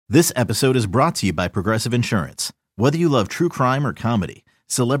This episode is brought to you by Progressive Insurance. Whether you love true crime or comedy,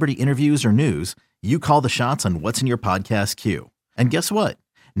 celebrity interviews or news, you call the shots on what's in your podcast queue. And guess what?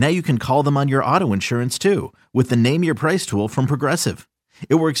 Now you can call them on your auto insurance too with the Name Your Price tool from Progressive.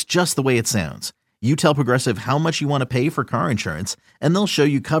 It works just the way it sounds. You tell Progressive how much you want to pay for car insurance, and they'll show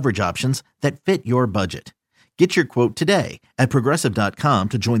you coverage options that fit your budget. Get your quote today at Progressive.com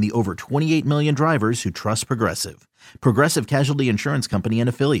to join the over 28 million drivers who trust Progressive. Progressive Casualty Insurance Company and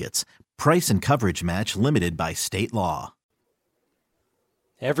Affiliates. Price and coverage match limited by state law.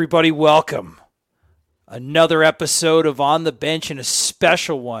 Everybody, welcome. Another episode of On the Bench, and a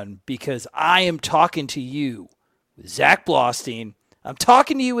special one because I am talking to you with Zach Blostein. I'm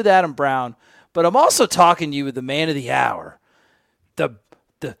talking to you with Adam Brown, but I'm also talking to you with the man of the hour, the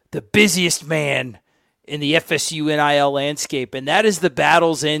busiest man in the FSU NIL landscape, and that is the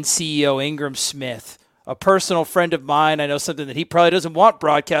Battle's End CEO, Ingram Smith, a personal friend of mine. I know something that he probably doesn't want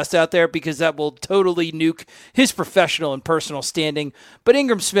broadcast out there because that will totally nuke his professional and personal standing. But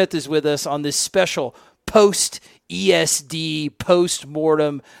Ingram Smith is with us on this special post-ESD,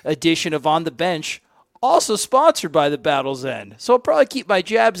 post-mortem edition of On the Bench, also sponsored by the Battle's End. So I'll probably keep my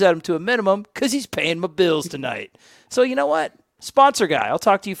jabs at him to a minimum because he's paying my bills tonight. So you know what? Sponsor guy, I'll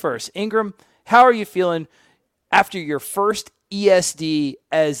talk to you first. Ingram, how are you feeling after your first ESD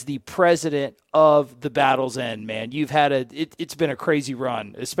as the president of the Battle's End, man? You've had it's been a crazy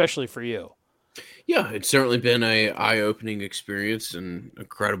run, especially for you. Yeah, it's certainly been a eye-opening experience and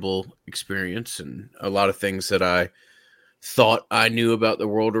incredible experience, and a lot of things that I thought I knew about the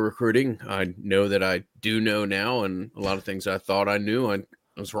world of recruiting, I know that I do know now, and a lot of things I thought I knew, I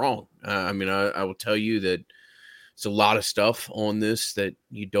was wrong. I will tell you that it's a lot of stuff on this that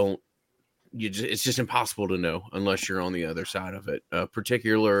it's just impossible to know unless you're on the other side of it.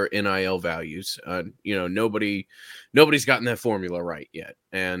 Particular NIL values, nobody's gotten that formula right yet,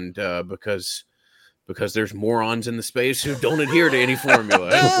 and because there's morons in the space who don't adhere to any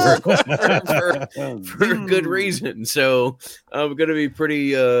formula for good reason. So I'm going to be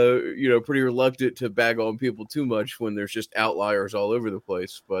pretty reluctant to bag on people too much when there's just outliers all over the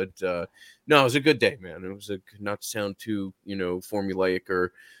place. But no, it was a good day, man. It was not to sound too formulaic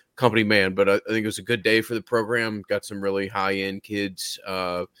or company man, but I think it was a good day for the program. Got some really high-end kids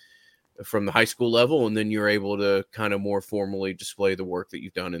from the high school level, and then you're able to kind of more formally display the work that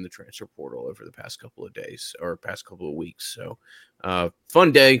you've done in the transfer portal over the past couple of days or past couple of weeks. So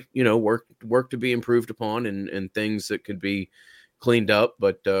fun day, work to be improved upon and things that could be cleaned up.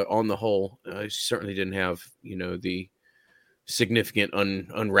 But on the whole, I certainly didn't have, the significant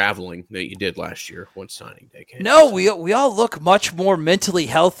unraveling that you did last year once signing day came. No, we all look much more mentally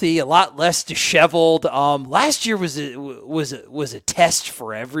healthy, a lot less disheveled. Last year was a test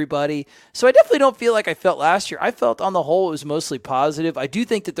for everybody, so I definitely don't feel like I felt last year. I felt on the whole it was mostly positive. I do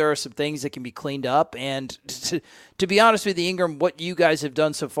think that there are some things that can be cleaned up, and to be honest with you, Ingram, what you guys have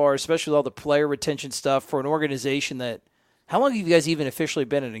done so far, especially with all the player retention stuff for an organization that, how long have you guys even officially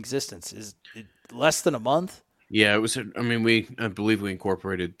been in existence? Is it less than a month? Yeah, it was. I believe we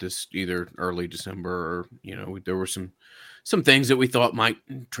incorporated this either early December or, there were some things that we thought might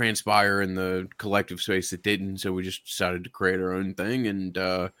transpire in the collective space that didn't. So we just decided to create our own thing.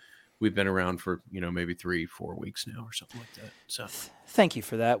 And we've been around for, maybe 3-4 weeks now or something like that. So thank you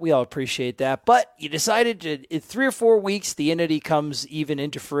for that. We all appreciate that. But you decided in 3 or 4 weeks, the entity comes even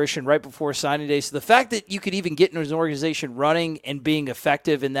into fruition right before signing day. So the fact that you could even get into an organization running and being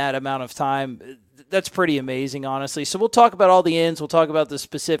effective in that amount of time, that's pretty amazing, honestly. So we'll talk about all the ins. We'll talk about the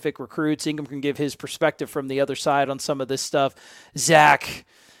specific recruits. Ingram can give his perspective from the other side on some of this stuff. Zach,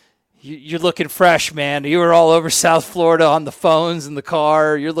 you're looking fresh, man. You were all over South Florida on the phones in the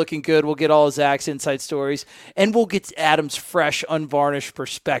car. You're looking good. We'll get all of Zach's inside stories, and we'll get Adam's fresh, unvarnished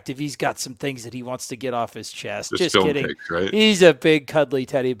perspective. He's got some things that he wants to get off his chest. Just kidding. Pics, right? He's a big, cuddly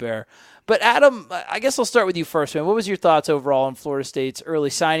teddy bear. But Adam, I guess I'll start with you first, man. What was your thoughts overall on Florida State's early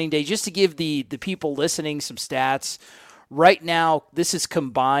signing day? Just to give the people listening some stats. Right now, this is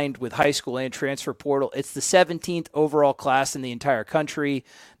combined with high school and transfer portal. It's the 17th overall class in the entire country.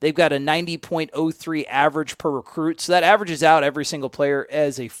 They've got a 90.03 average per recruit. So that averages out every single player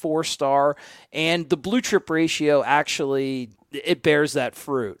as a 4-star. And the blue chip ratio actually, it bears that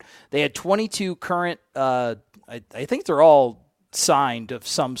fruit. They had 22 current, I think they're all signed of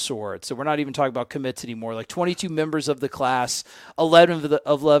some sort. So we're not even talking about commits anymore. Like 22 members of the class, 11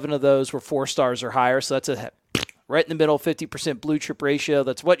 of those were 4 stars or higher. So that's a right in the middle, 50% blue chip ratio.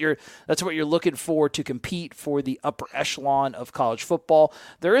 That's what you're looking for to compete for the upper echelon of college football.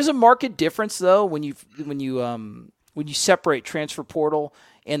 There is a marked difference though when you separate transfer portal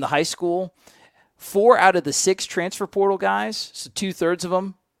and the high school. 4 out of the 6 transfer portal guys, so 2/3 of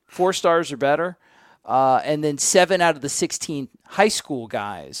them, 4 stars or better. And then 7 out of the 16 high school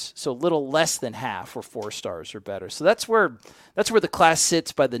guys, so a little less than half, were 4 stars or better. So that's where the class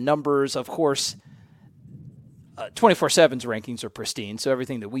sits by the numbers. Of course, 24/7's rankings are pristine, so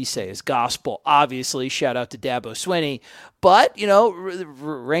everything that we say is gospel. Obviously, shout out to Dabo Swinney. But,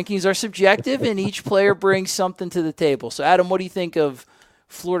 rankings are subjective, and each player brings something to the table. So, Adam, what do you think of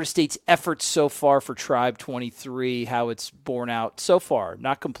Florida State's efforts so far for Tribe 23, how it's borne out so far,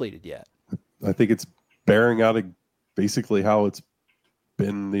 not completed yet? I think it's bearing out basically how it's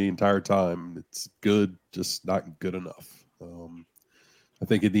been the entire time. It's good, just not good enough. I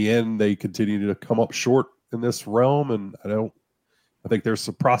think in the end, they continue to come up short in this realm, and I think there's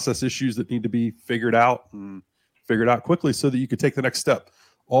some process issues that need to be figured out quickly so that you could take the next step.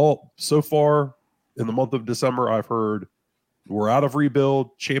 So far in the month of December, I've heard we're out of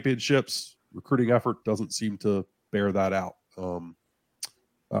rebuild, championships, recruiting effort doesn't seem to bear that out.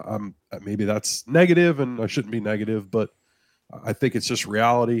 Maybe that's negative, and I shouldn't be negative, but I think it's just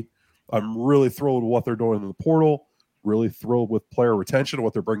reality. I'm really thrilled with what they're doing in the portal. Really thrilled with player retention,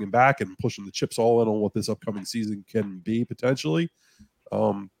 what they're bringing back, and pushing the chips all in on what this upcoming season can be potentially.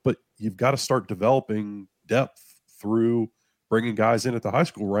 But you've got to start developing depth through bringing guys in at the high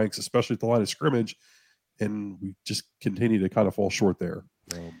school ranks, especially at the line of scrimmage, and we just continue to kind of fall short there.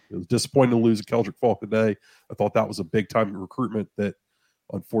 It was disappointing to lose Keldrick Falk today. I thought that was a big-time recruitment that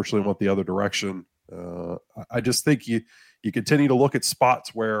unfortunately went the other direction. I just think you continue to look at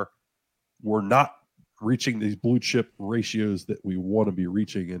spots where we're not reaching these blue chip ratios that we want to be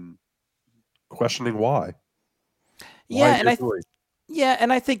reaching, and questioning why. Yeah,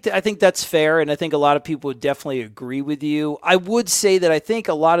 and I think that's fair, and I think a lot of people would definitely agree with you. I would say that I think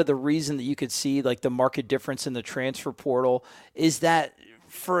a lot of the reason that you could see like the market difference in the transfer portal is that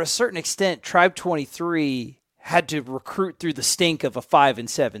for a certain extent, Tribe 23 had to recruit through the stink of a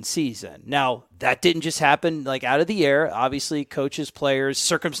 5-7 season. Now, that didn't just happen like out of the air. Obviously, coaches, players,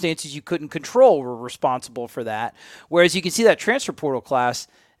 circumstances you couldn't control were responsible for that. Whereas you can see that transfer portal class,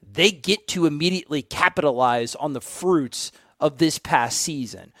 they get to immediately capitalize on the fruits of this past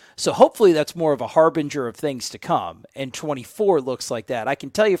season. So hopefully that's more of a harbinger of things to come. And 24 looks like that. I can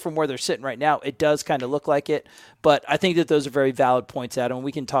tell you from where they're sitting right now, it does kind of look like it. But I think that those are very valid points, Adam. And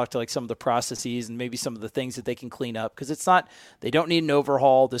we can talk to like some of the processes and maybe some of the things that they can clean up. Because they don't need an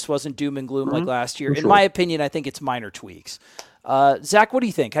overhaul. This wasn't doom and gloom like last year. In my opinion, I think it's minor tweaks. Zach, what do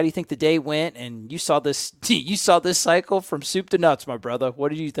you think? How do you think the day went? And you saw this cycle from soup to nuts, my brother. What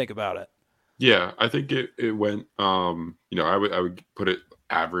did you think about it? Yeah, I think it went. I would put it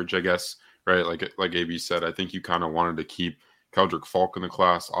average, I guess. Right, like AB said, I think you kind of wanted to keep Keldrick Falk in the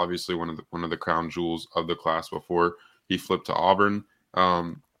class. Obviously, one of the crown jewels of the class before he flipped to Auburn.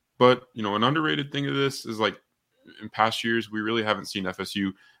 But an underrated thing of this is like in past years, we really haven't seen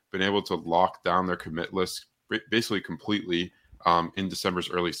FSU been able to lock down their commit list basically completely in December's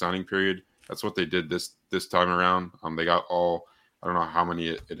early signing period. That's what they did this time around. They got all. I don't know how many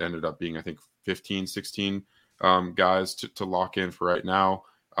it ended up being. I think 15, 16 guys to lock in for right now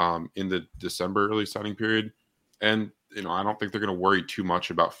in the December early signing period. And, I don't think they're going to worry too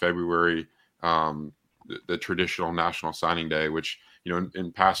much about February, the traditional National Signing Day, which,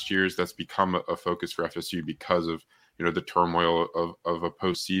 in past years, that's become a focus for FSU because of, the turmoil of a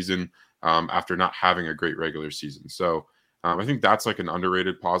postseason after not having a great regular season. So I think that's like an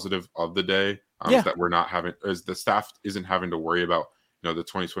underrated positive of the day. That we're not having, as the staff isn't having to worry about, the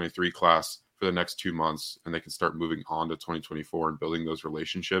 2023 class for the next 2 months, and they can start moving on to 2024 and building those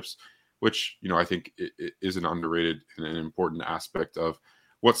relationships, which, I think it is an underrated and an important aspect of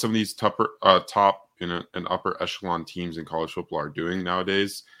what some of these top and upper echelon teams in college football are doing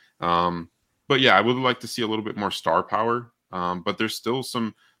nowadays. But yeah, I would like to see a little bit more star power. But there's still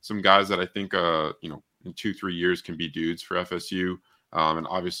some guys that I think, in 2-3 years can be dudes for FSU. And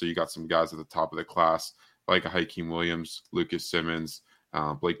obviously you got some guys at the top of the class, like a Hakeem Williams, Lucas Simmons,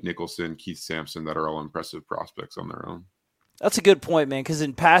 Blake Nicholson, Keith Sampson, that are all impressive prospects on their own. That's a good point, man, because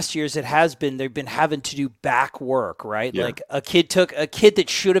in past years they've been having to do back work, right? Yeah. Like a kid that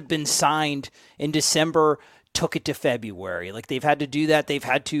should have been signed in December took it to February. Like they've had to do that. They've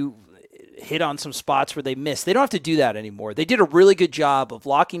had to hit on some spots where they missed. They don't have to do that anymore. They did a really good job of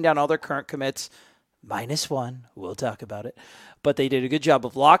locking down all their current commits, -1. We'll talk about it. But they did a good job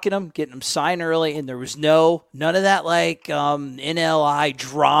of locking them, getting them signed early, and there was none of that like NLI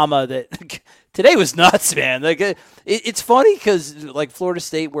drama that today was nuts, man. Like it's funny because like Florida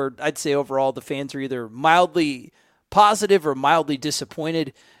State, where I'd say overall the fans are either mildly positive or mildly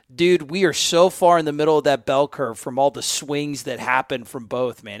disappointed. Dude, we are so far in the middle of that bell curve from all the swings that happened from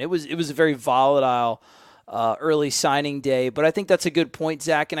both, man. It was a very volatile early signing day. But I think that's a good point,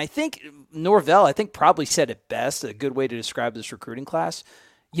 Zach. And I think Norvell, probably said it best, a good way to describe this recruiting class.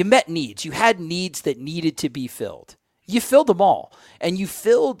 You met needs. You had needs that needed to be filled. You filled them all. And you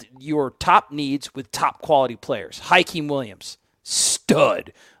filled your top needs with top quality players. Hykeem Williams,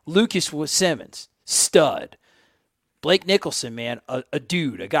 stud. Lucas Simmons, stud. Blake Nicholson, man, a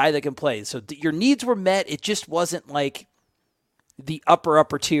dude, a guy that can play. So your needs were met. It just wasn't like the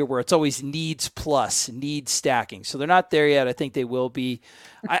upper tier where it's always needs plus, needs stacking. So they're not there yet. I think they will be.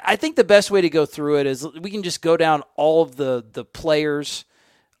 I think the best way to go through it is we can just go down all of the players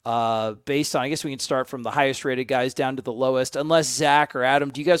based on, I guess we can start from the highest rated guys down to the lowest, unless Zach or Adam,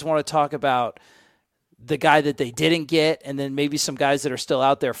 do you guys want to talk about the guy that they didn't get and then maybe some guys that are still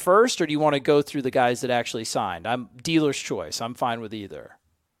out there first, or do you want to go through the guys that actually signed? I'm dealer's choice. I'm fine with either.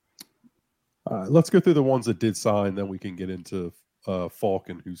 Let's go through the ones that did sign, then we can get into Falk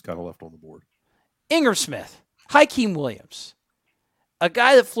and who's kind of left on the board. Ingram Smith, Hykeem Williams, a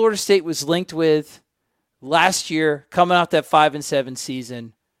guy that Florida State was linked with last year, coming off that 5-7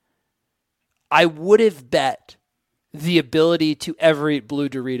 season. I would have bet the ability to ever eat blue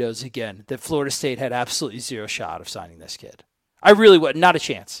Doritos again that Florida State had absolutely zero shot of signing this kid. I really would. Not a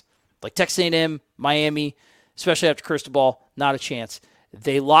chance. Like Texas A&M, Miami, especially after Cristobal, not a chance.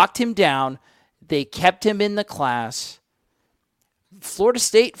 They locked him down. They kept him in the class. Florida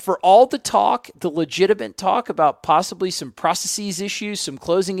State, for all the talk, the legitimate talk about possibly some processes issues, some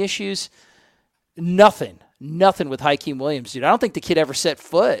closing issues, nothing with Hykeem Williams, dude. I don't think the kid ever set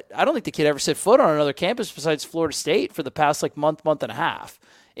foot on another campus besides Florida State for the past month and a half.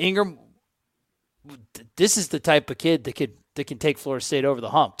 Ingram, this is the type of kid that can take Florida State over the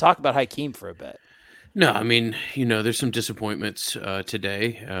hump. Talk about Hykeem for a bit. No, I mean, there's some disappointments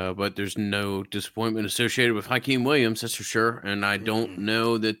today, but there's no disappointment associated with Hykeem Williams, that's for sure. And I don't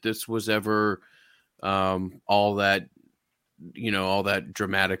know that this was ever all that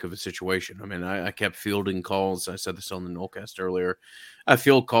dramatic of a situation. I mean, I kept fielding calls. I said this on the Nolecast earlier. I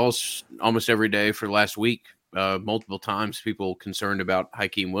field calls almost every day for the last week, multiple times, people concerned about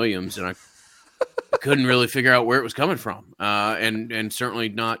Hykeem Williams, and I couldn't really figure out where it was coming from. And certainly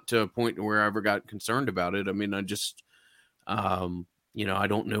not to a point where I ever got concerned about it. I mean, I just, I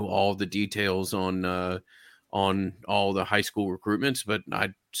don't know all the details on all the high school recruitments, but I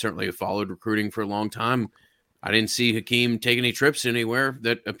certainly have followed recruiting for a long time. I didn't see Hykeem take any trips anywhere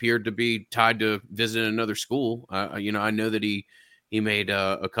that appeared to be tied to visit another school. I know that he made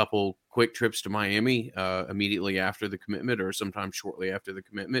a couple quick trips to Miami immediately after the commitment or sometime shortly after the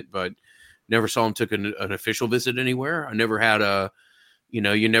commitment, but never saw him took an official visit anywhere. I never had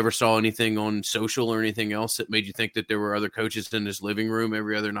you never saw anything on social or anything else that made you think that there were other coaches in his living room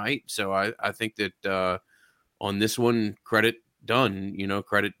every other night. So I think that on this one, credit done.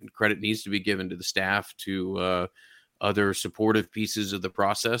 Credit needs to be given to the staff, to other supportive pieces of the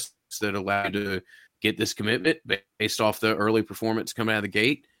process that allowed you to get this commitment based off the early performance coming out of the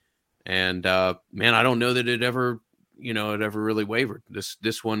gate. And man, I don't know that it ever really wavered.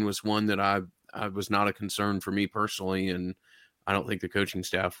 This one was one that I was not a concern for me personally, and I don't think the coaching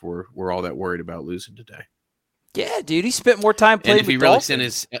staff were all that worried about losing today. Yeah, dude, he spent more time playing. And if he really sent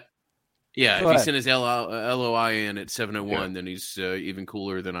his he sent his LOI in at 7:01, then he's even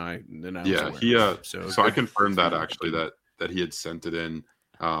cooler than I was. So I confirmed that actually that he had sent it in.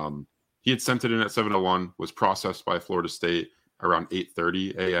 He had sent it in at 7:01, was processed by Florida State around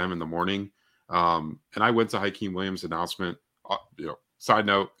 8:30 a.m. in the morning. And I went to Hykeem Williams' announcement. Side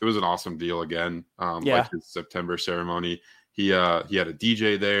note, it was an awesome deal again. Like his September ceremony, he had a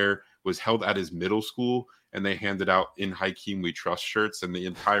DJ there, was held at his middle school, and they handed out "In Hykeem We Trust" shirts, and the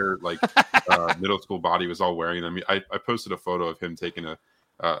entire middle school body was all wearing them. I posted a photo of him taking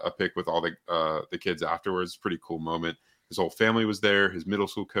a pic with all the kids afterwards. Pretty cool moment. His whole family was there. His middle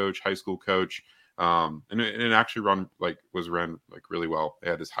school coach, high school coach, and it actually was ran really well. They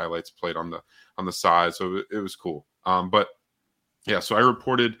had his highlights played on the side, so it was cool. But yeah, so I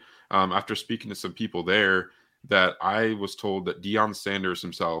reported after speaking to some people there that I was told that Deion Sanders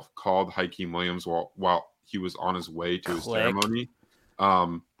himself called Hykeem Williams while he was on his way to his ceremony. By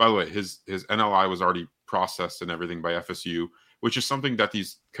the way, his NLI was already processed and everything by FSU, which is something that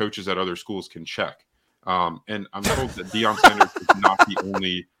these coaches at other schools can check. And I'm told that Deion Sanders is not the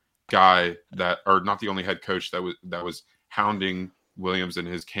only guy not the only head coach that was hounding Williams in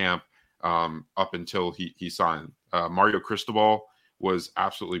his camp up until he signed. Mario Cristobal was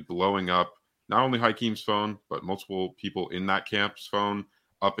absolutely blowing up not only Hykeem's phone, but multiple people in that camp's phone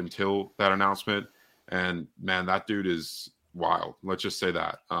up until that announcement. And man, that dude is wild. Let's just say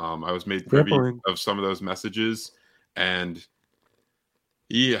that. I was made privy of some of those messages, and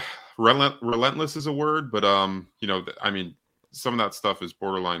he relentless is a word, but I mean, some of that stuff is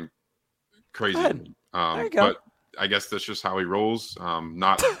borderline crazy. There you go. But I guess that's just how he rolls.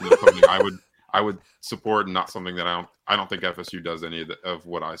 Not something I would support, and not something that I don't think FSU does any of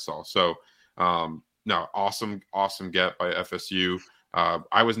what I saw. So no, awesome get by FSU.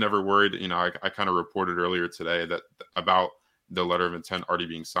 I was never worried. I kind of reported earlier today that about the letter of intent already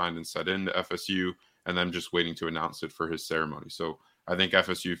being signed and set into FSU, and then just waiting to announce it for his ceremony. So I think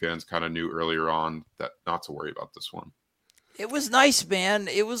FSU fans kind of knew earlier on that not to worry about this one. It was nice, man.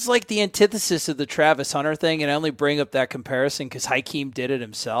 It was like the antithesis of the Travis Hunter thing, and I only bring up that comparison because Hakeem did it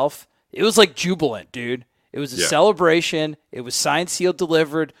himself. It was like jubilant, dude. It was a celebration. It was signed, sealed,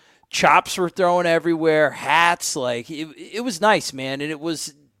 delivered. Chops were thrown everywhere. Hats, it was nice, man, and it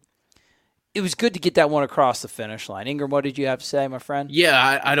was good to get that one across the finish line. Ingram, what did you have to say, my friend?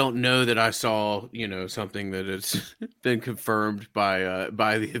 Yeah, I don't know that I saw, something that has been confirmed by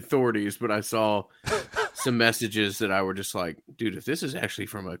the authorities, but I saw some messages that I were just like, dude, if this is actually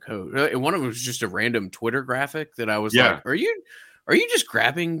from a coach. And one of them was just a random Twitter graphic that I was like, are you just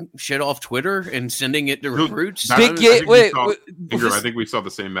grabbing shit off Twitter and sending it to recruits? I think we saw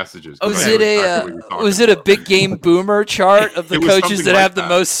the same messages. Was it a big game boomer chart of the coaches that have the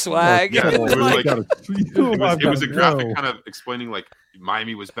most swag? Yeah, it was a graphic kind of explaining like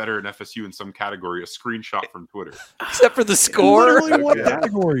Miami was better than FSU in some category, a screenshot from Twitter. Except for the score. Literally one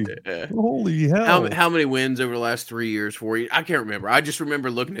category. Holy hell. How many wins over the last 3 years for you? I can't remember. I just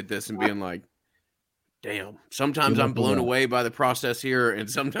remember looking at this and being like, damn, sometimes I'm blown away by the process here, and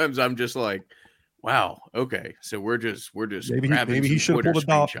sometimes I'm just like, wow, okay, so we're just maybe he should have pulled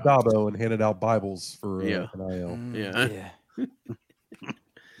a Dabo and handed out Bibles for NIL. Yeah.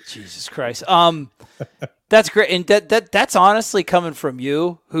 Jesus Christ. That's great, and that's honestly coming from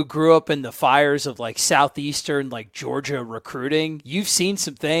you, who grew up in the fires of like southeastern, like Georgia recruiting. You've seen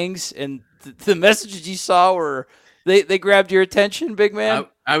some things, and the messages you saw were they grabbed your attention, big man.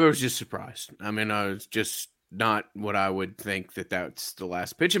 I was just surprised. I mean, I was just not what I would think that's the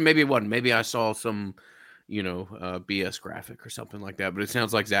last pitch. And maybe it wasn't. Maybe I saw some, BS graphic or something like that. But it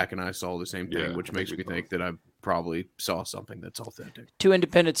sounds like Zach and I saw the same thing, which makes me think that I probably saw something that's authentic. 2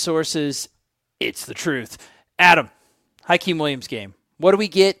 independent sources. It's the truth. Adam, Hakeem Williams game. What do we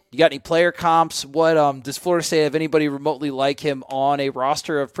get? You got any player comps? What does Florida State have anybody remotely like him on a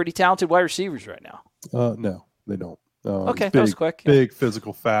roster of pretty talented wide receivers right now? No, they don't. Okay, that was quick. Big,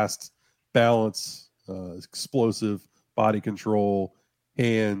 physical, fast, balance, explosive, body control,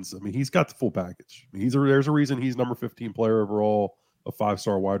 hands. I mean, he's got the full package. I mean, there's a reason he's number 15 player overall, a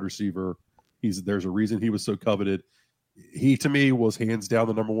 5-star wide receiver. There's a reason he was so coveted. He, to me, was hands down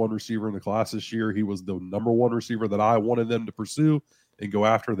the number 1 receiver in the class this year. He was the number 1 receiver that I wanted them to pursue and go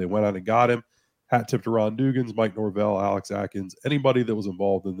after. They went out and got him. Hat tip to Ron Dugans, Mike Norvell, Alex Atkins, anybody that was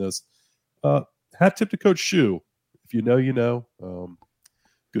involved in this. Hat tip to Coach Shu. If you know, you know.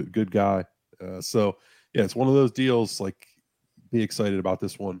 Good guy. So yeah, it's one of those deals. Like, be excited about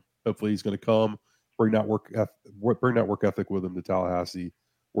this one. Hopefully, he's going to come, bring that work ethic with him to Tallahassee,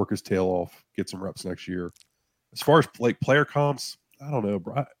 work his tail off, get some reps next year. As far as like player comps, I don't know,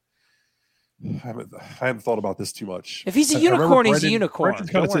 bro. I haven't thought about this too much. If he's a unicorn, he's a unicorn. Brendan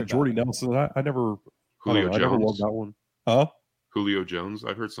kind of said Jordy Nelson. I never loved that one. Huh? Julio Jones.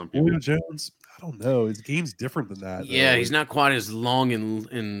 I've heard some people. Julio Jones. I don't know. His game's different than that. Yeah, he's not quite as long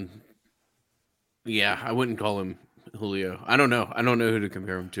and yeah, I wouldn't call him Julio. I don't know who to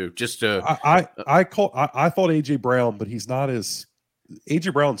compare him to. Just I thought AJ Brown, but he's not as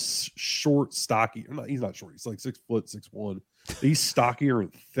AJ Brown's short, stocky. He's not short. He's like 6 foot, 6'1". He's stockier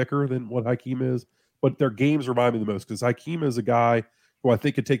and thicker than what Hakeem is. But their games remind me the most because Hakeem is a guy who I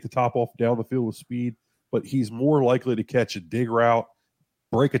think could take the top off down the field with speed, but he's more likely to catch a dig route,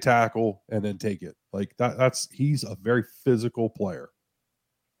 break a tackle, and then take it. Like he's a very physical player.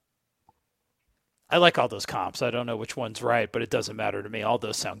 I like all those comps. I don't know which one's right, but it doesn't matter to me. All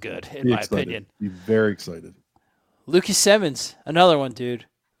those sound good, in my opinion. Be very excited. Lucas Simmons, another one, dude.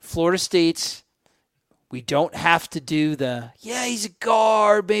 Florida State's, we don't have to do he's a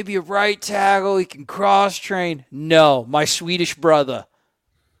guard, maybe a right tackle, he can cross-train. No, my Swedish brother,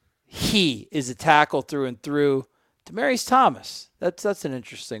 he is a tackle through and through. Demaryius Thomas, that's an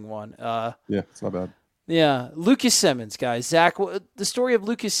interesting one. Yeah, it's not bad. Yeah, Lucas Simmons, guys. Zach, the story of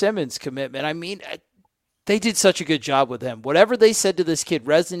Lucas Simmons' commitment, I mean, they did such a good job with him. Whatever they said to this kid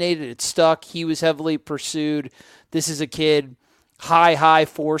resonated. It stuck. He was heavily pursued. This is a kid, high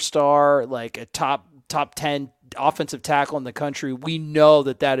 4-star, like a top 10 offensive tackle in the country. We know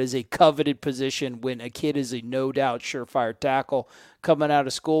that is a coveted position when a kid is a no doubt surefire tackle coming out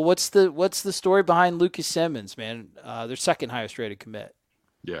of school. What's the story behind Lucas Simmons, man? Their second highest rated commit.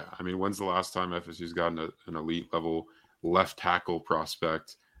 Yeah, I mean, when's the last time FSU's gotten an elite level left tackle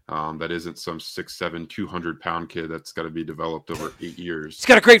prospect that isn't some 6'7", 200-pound kid that's got to be developed over 8 years? He's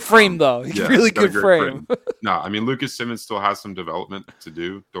got a great frame, though. He's really good frame. No, I mean, Lucas Simmons still has some development to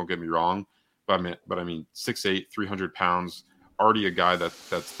do. Don't get me wrong, but I mean, 6'8", 300 pounds, already a guy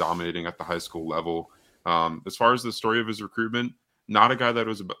that's dominating at the high school level. As far as the story of his recruitment, not a guy that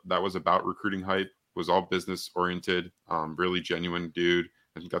was about recruiting hype. Was all business oriented. Really genuine dude.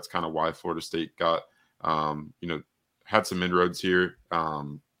 I think that's kind of why Florida State got, had some inroads here.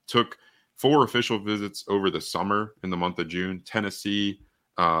 Took 4 official visits over the summer in the month of June: Tennessee,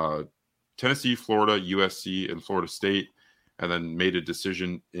 Florida, USC, and Florida State, and then made a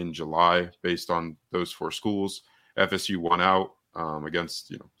decision in July based on those 4 schools. FSU won out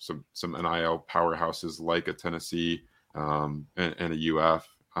against some NIL powerhouses like a Tennessee and a UF,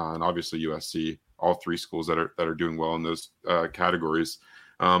 and obviously USC. All 3 schools that are doing well in those categories.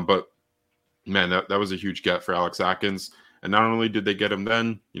 But man, that was a huge get for Alex Atkins. And not only did they get him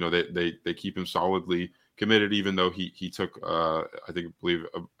then, they keep him solidly committed, even though he took, I believe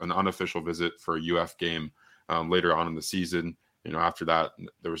an unofficial visit for a UF game later on in the season. After that,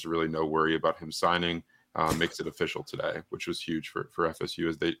 there was really no worry about him signing. Makes it official today, which was huge for FSU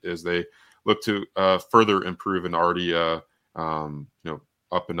as they look to further improve an already up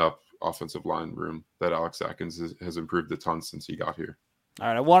and up offensive line room that Alex Atkins has improved a ton since he got here. All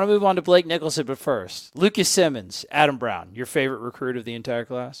right, I want to move on to Blake Nicholson, but first, Lucas Simmons, Adam Brown, your favorite recruit of the entire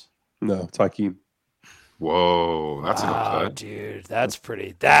class? No, it's Hakeem. Whoa, that's an upset. Dude, that's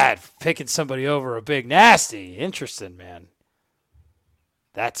pretty. That picking somebody over a big nasty. Interesting, man.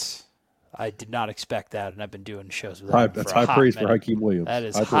 I did not expect that, and I've been doing shows with him. That's high praise for Hakeem Williams. That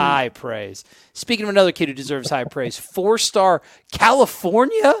is high praise. Speaking of another kid who deserves high praise, 4-star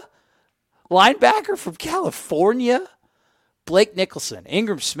California linebacker from California, Blake Nicholson,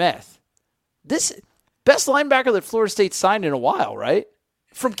 Ingram Smith. This best linebacker that Florida State signed in a while, right?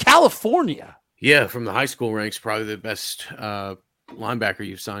 From California. Yeah, from the high school ranks, probably the best linebacker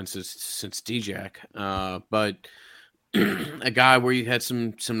you've signed since D-Jack. But a guy where you had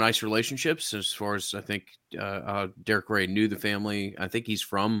some nice relationships as far as I think Derek Ray knew the family. I think he's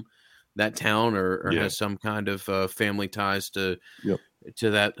from that town or has some kind of family ties to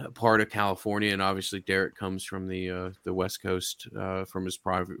that part of California. And obviously Derek comes from the West Coast from his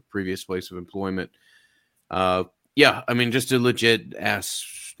previous place of employment. Yeah, I mean, just a legit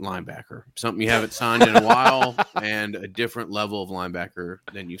ass linebacker, something you haven't signed in a while, and a different level of linebacker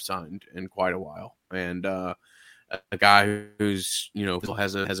than you've signed in quite a while. And a guy who's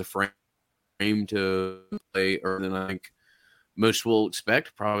has a frame to play earlier than I think most will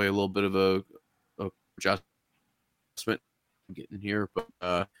expect. Probably a little bit of a adjustment getting here,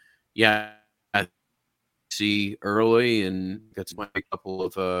 but yeah, I see early, and that's a couple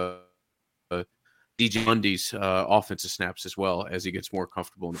of DJ Mundy's offensive snaps as well as he gets more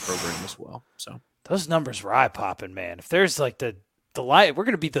comfortable in the program as well. So those numbers are eye-popping, man. If there's like the line, we're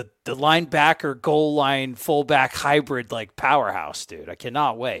going to be the linebacker, goal line, fullback hybrid like powerhouse, dude. I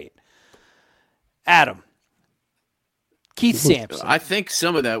cannot wait. Adam, Keith Sampson. I think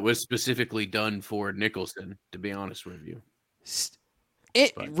some of that was specifically done for Nicholson, to be honest with you.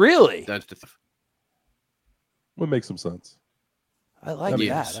 Really? That's would make some sense. I like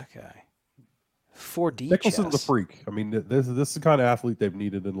that. Okay. 4D Nicholson's chess. a freak. I mean, this is the kind of athlete they've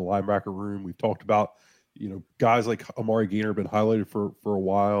needed in the linebacker room. We've talked about, guys like Amari Gainer have been highlighted for a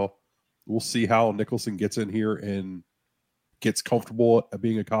while. We'll see how Nicholson gets in here and gets comfortable at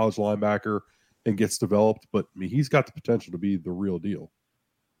being a college linebacker and gets developed. But I mean, he's got the potential to be the real deal.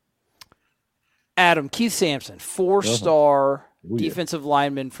 Adam, Keith Sampson, 4-star defensive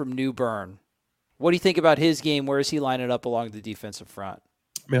lineman from New Bern. What do you think about his game? Where is he lining up along the defensive front?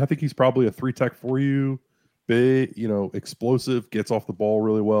 I mean, I think he's probably a 3-tech for you. Big, explosive, gets off the ball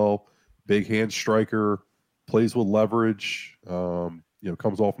really well. Big hand striker, plays with leverage.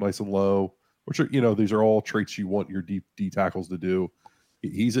 Comes off nice and low. Which are, these are all traits you want your D tackles to do.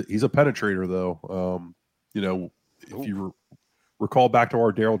 He's a penetrator though. If you recall back to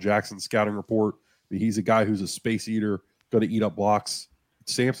our Darrell Jackson scouting report, he's a guy who's a space eater, going to eat up blocks.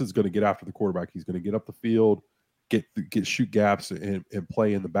 Sampson's going to get after the quarterback. He's going to get up the field, get shoot gaps and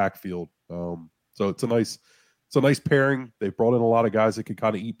play in the backfield. So it's a nice pairing. They've brought in a lot of guys that can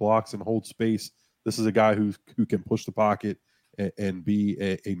kind of eat blocks and hold space. This is a guy who can push the pocket and be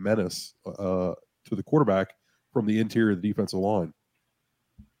a menace to the quarterback from the interior of the defensive line.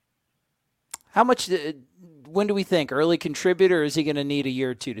 How much? When do we think early contributor? Or is he going to need a year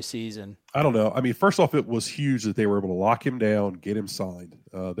or two to season? I don't know. I mean, first off, it was huge that they were able to lock him down, get him signed.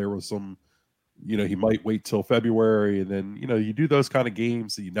 There was some he might wait till February, and then you do those kind of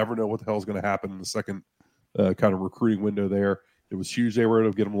games that you never know what the hell is going to happen in the second kind of recruiting window there. It was huge they were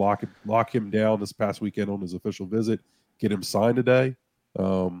able to get him lock him down this past weekend on his official visit, get him signed today.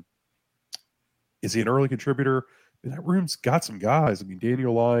 Is he an early contributor? That room's got some guys. I mean,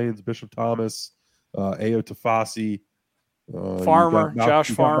 Daniel Lyons, Bishop Thomas, Ayo Tafasi, Farmer,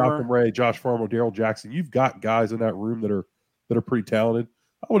 Josh Farmer, Malcolm Ray, Josh Farmer, Daryl Jackson. You've got guys in that room that are pretty talented.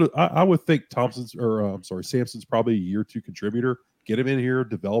 I would think Sampson's probably a year 2 contributor. Get him in here,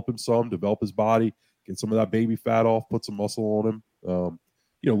 develop him some, develop his body, get some of that baby fat off, put some muscle on him.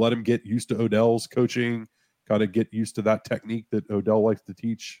 Let him get used to Odell's coaching, kind of get used to that technique that Odell likes to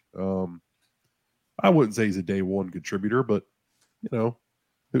teach. I wouldn't say he's a day 1 contributor, but who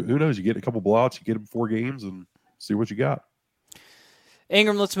knows? You get a couple blowouts, you get him 4 games, and see what you got.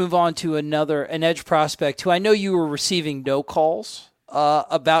 Ingram, let's move on to an edge prospect who I know you were receiving no calls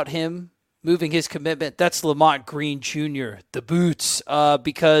about him moving his commitment. That's Lamont Green Jr., the Boots,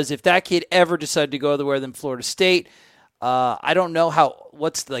 because if that kid ever decided to go otherwhere than Florida State, I don't know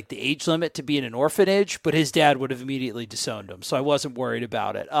what's the age limit to be in an orphanage, but his dad would have immediately disowned him, so I wasn't worried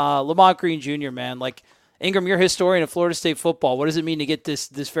about it. Lamont Green Jr., man, Ingram, you're a historian of Florida State football. What does it mean to get this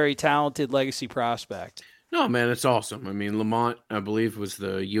very talented legacy prospect? No, man, it's awesome. I mean, Lamont, I believe, was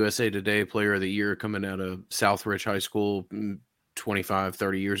the USA Today Player of the Year coming out of Southridge High School 25,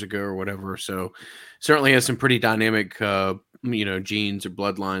 30 years ago or whatever. So certainly has some pretty dynamic, genes or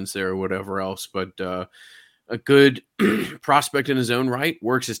bloodlines there or whatever else. But a good prospect in his own right,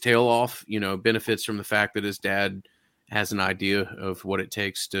 works his tail off, benefits from the fact that his dad has an idea of what it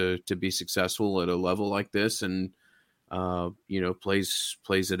takes to be successful at a level like this. And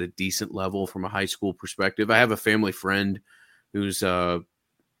plays at a decent level from a high school perspective. I have a family friend who's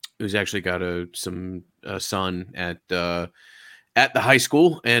actually got a son at the high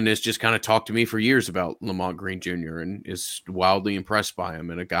school and has just kind of talked to me for years about Lamont Green Jr. and is wildly impressed by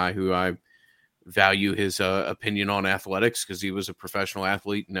him, and a guy who I value his opinion on athletics because he was a professional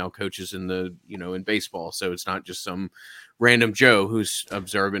athlete and now coaches in baseball. So it's not just some random Joe who's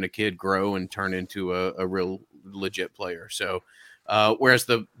observing a kid grow and turn into a real legit player. So whereas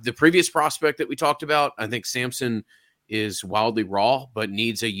the previous prospect that we talked about, I think Sampson is wildly raw, but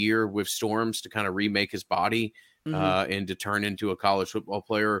needs a year with Storms to kind of remake his body and to turn into a college football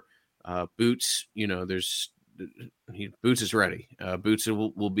player. Boots, Boots is ready. Boots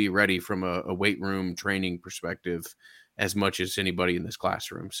will be ready from a weight room training perspective as much as anybody in this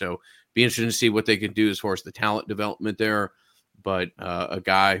classroom. So be interesting to see what they can do as far as the talent development there. But a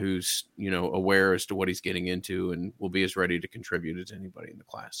guy who's, aware as to what he's getting into and will be as ready to contribute as anybody in the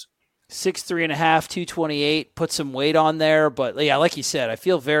class. 6'3.5", 228, put some weight on there. But yeah, like you said, I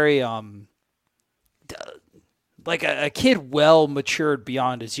feel very like a kid well matured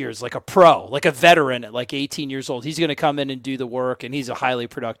beyond his years, like a pro, like a veteran at 18 years old. He's going to come in and do the work, and he's a highly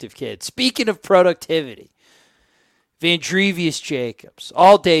productive kid. Speaking of productivity, Vandrevius Jacobs,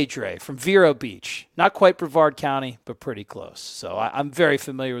 all day Dre from Vero Beach. Not quite Brevard County, but pretty close. So I'm very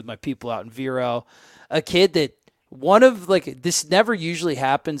familiar with my people out in Vero. A kid that this never usually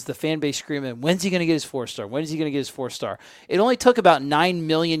happens. The fan base screaming, when's he going to get his 4-star? When is he going to get his 4-star? It only took about 9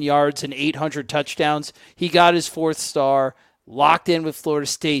 million yards and 800 touchdowns. He got his 4th star, locked in with Florida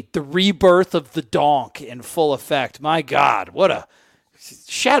State. The rebirth of the donk in full effect. My God, what a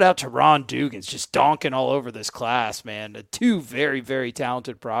shout out to Ron Dugans, just donking all over this class, man. 2 very, very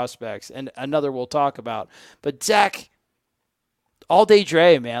talented prospects, and another we'll talk about. But Zach, all day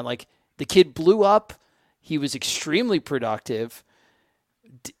Dre, man, the kid blew up. He was extremely productive,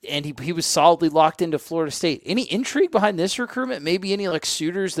 and he was solidly locked into Florida State. Any intrigue behind this recruitment? Maybe any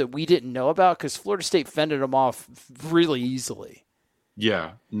suitors that we didn't know about? Because Florida State fended him off really easily.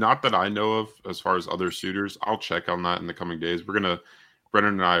 Yeah, not that I know of as far as other suitors. I'll check on that in the coming days. Brennan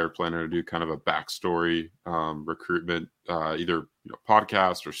and I are planning to do kind of a backstory recruitment, either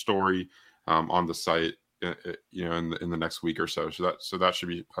podcast or story on the site, in the next week or so. So that should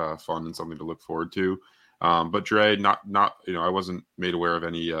be fun and something to look forward to. But Dre, not I wasn't made aware of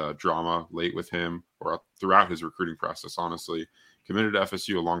any drama late with him or throughout his recruiting process. Honestly, committed to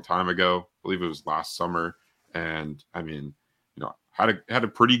FSU a long time ago. I believe it was last summer, and I mean, had a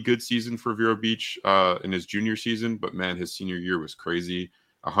pretty good season for Vero Beach in his junior season. But man, his senior year was crazy.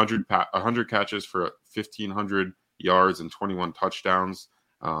 100 catches for 1,500 yards and 21 touchdowns.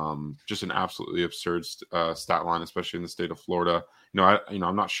 Just an absolutely absurd stat line, especially in the state of Florida.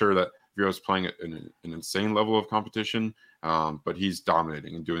 I'm not sure that Vero's playing at an insane level of competition, but he's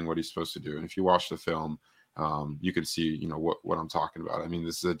dominating and doing what he's supposed to do. And if you watch the film, you can see, what I'm talking about. I mean,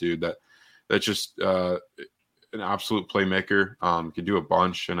 this is a dude that's just an absolute playmaker, can do a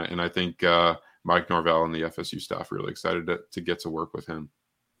bunch. And I think Mike Norvell and the FSU staff really excited to get to work with him.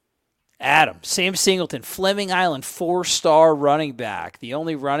 Adam, Sam Singleton, Fleming Island, 4-star running back, the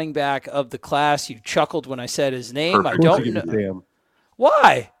only running back of the class. You chuckled when I said his name. Perfect. I don't know. Damn.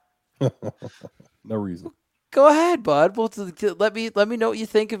 Why? No reason. Go ahead, bud. Well, let me know what you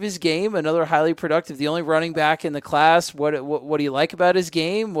think of his game. Another highly productive, the only running back in the class. What do you like about his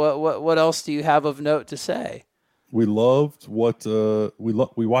game? What else do you have of note to say? We loved what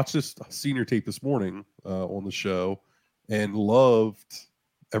we watched this senior tape this morning on the show, and loved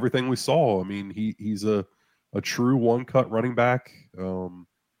everything we saw. I mean, he's a true one-cut running back,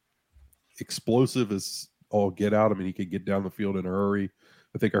 explosive as all get out. I mean, he could get down the field in a hurry.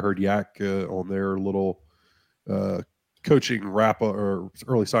 I think I heard Yak on their little coaching wrap up or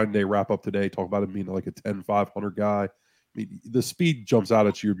early signing day wrap up today talk about him being like a 10-500 guy. I mean, the speed jumps out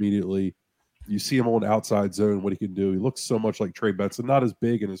at you immediately. You see him on outside zone, what he can do. He looks so much like Trey Benson, not as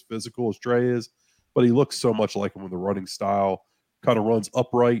big and as physical as Trey is, but he looks so much like him with the running style. Kind of runs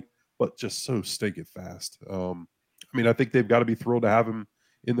upright, but just so stinking fast. I mean, I think they've got to be thrilled to have him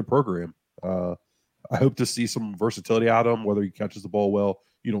in the program. I hope to see some versatility out of him, whether he catches the ball well.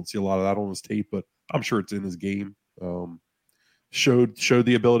 You don't see a lot of that on his tape, but I'm sure it's in his game. Showed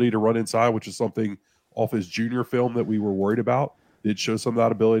the ability to run inside, which is something off his junior film that we were worried about. Did show some of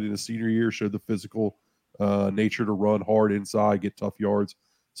that ability in his senior year, showed the physical nature to run hard inside, get tough yards.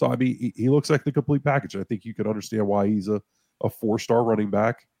 So, I mean, he looks like the complete package. I think you can understand why he's a 4-star running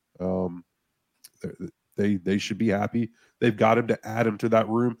back. They should be happy. They've got him to add him to that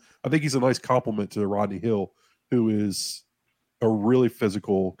room. I think he's a nice compliment to Rodney Hill, who is a really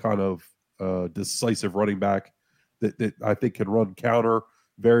physical kind of decisive running back that I think can run counter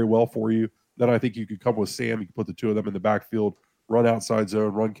very well for you. Then I think you could come with Sam. You can put the two of them in the backfield, run outside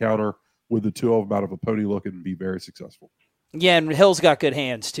zone, run counter with the two of them out of a pony look and be very successful. Yeah, and Hill's got good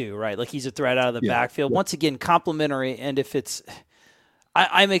hands too, right? Like he's a threat out of the backfield. Yeah. Once again, complimentary. And if it's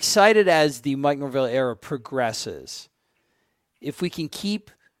I'm excited as the Mike Norvell era progresses. If we can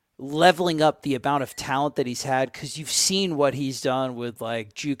keep leveling up the amount of talent that he's had, because you've seen what he's done with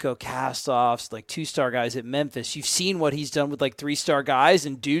like JUCO castoffs, like 2-star guys at Memphis. You've seen what he's done with like 3-star guys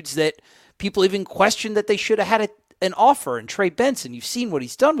and dudes that people even question that they should have had an offer. And Trey Benson, you've seen what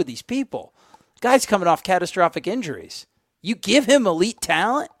he's done with these people. Guys coming off catastrophic injuries. You give him elite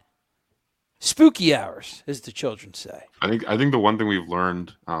talent, spooky hours, as the children say. I think the one thing we've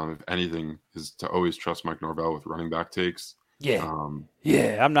learned, if anything, is to always trust Mike Norvell with running back takes. Yeah.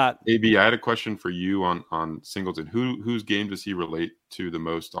 I'm not. AB, I had a question for you on Singleton. Whose game does he relate to the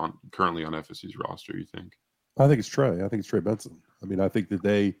most currently on FSU's roster, you think? I think it's Trey. I think it's Trey Benson. I mean, I think that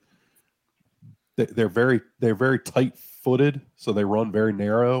they're very tight-footed, so they run very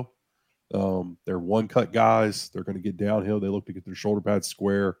narrow. They're one-cut guys. They're going to get downhill. They look to get their shoulder pads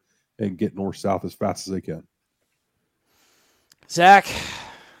square and get north-south as fast as they can. Zach,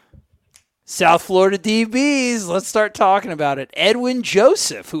 South Florida DBs, let's start talking about it. Edwin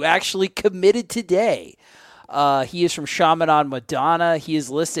Joseph, who actually committed today. He is from Chaminade, Madonna. He is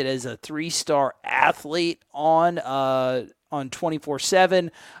listed as a 3-star athlete on 24/7.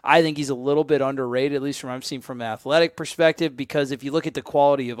 I think he's a little bit underrated, at least from what I'm seeing from an athletic perspective, because if you look at the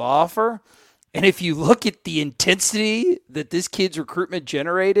quality of offer and if you look at the intensity that this kid's recruitment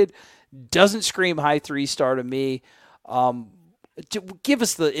generated, doesn't scream high 3-star to me. Give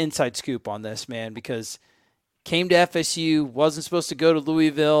us the inside scoop on this, man, because came to FSU, wasn't supposed to go to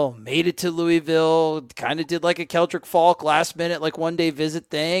Louisville, made it to Louisville, kind of did like a Keldrick Falk last minute, like one-day visit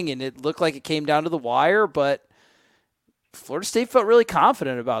thing, and it looked like it came down to the wire, but Florida State felt really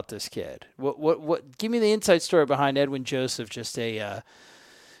confident about this kid. What? Give me the inside story behind Edwin Joseph. Just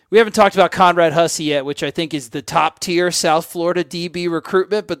we haven't talked about Conrad Hussey yet, which I think is the top tier South Florida DB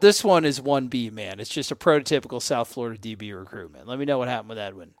recruitment, but this one is 1B, man. It's just a prototypical South Florida DB recruitment. Let me know what happened with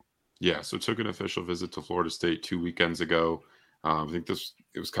Edwin. Yeah, so took an official visit to Florida State 2 weekends ago. I think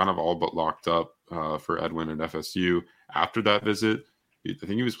it was kind of all but locked up for Edwin and FSU. After that visit, I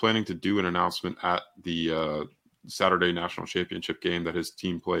think he was planning to do an announcement at the Saturday National Championship game that his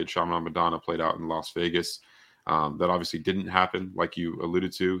team played. Chaminade Madonna played out in Las Vegas. That obviously didn't happen, like you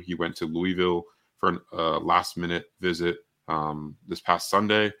alluded to. He went to Louisville for a last-minute visit this past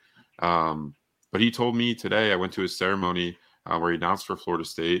Sunday. But he told me today, I went to his ceremony where he announced for Florida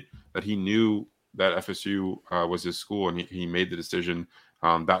State, that he knew that FSU was his school, and he made the decision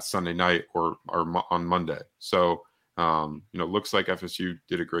that Sunday night or on Monday. So, looks like FSU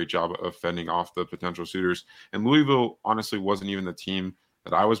did a great job of fending off the potential suitors. And Louisville, honestly, wasn't even the team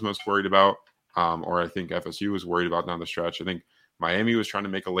that I was most worried about, or I think FSU was worried about down the stretch. I think Miami was trying to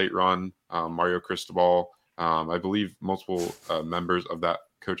make a late run. Mario Cristobal, I believe multiple members of that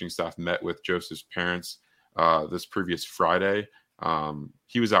coaching staff met with Joseph's parents this previous Friday.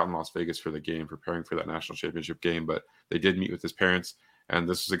 He was out in Las Vegas for the game, preparing for that national championship game, but they did meet with his parents. And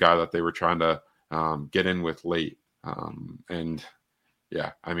this is a guy that they were trying to get in with late. And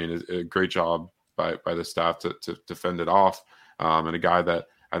yeah, I mean, a great job by the staff to fend it off. And a guy that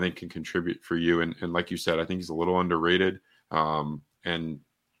I think can contribute for you. And like you said, I think he's a little underrated. And,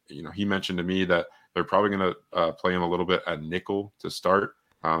 you know, he mentioned to me that they're probably going to play him a little bit at nickel to start.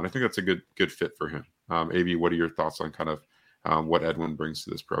 And I think that's a good fit for him. AB, what are your thoughts on kind of what Edwin brings to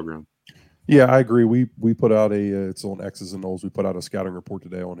this program? Yeah, I agree. We put out it's on X's and O's. We put out a scouting report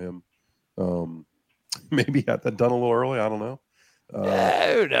today on him. Maybe had that done a little early. I don't know.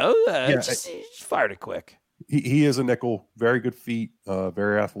 Who knows? Just fired it quick. He is a nickel. Very good feet.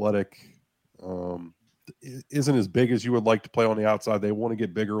 Very athletic. Isn't as big as you would like to play on the outside. They want to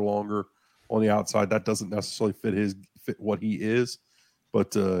get bigger, longer on the outside. That doesn't necessarily fit what he is.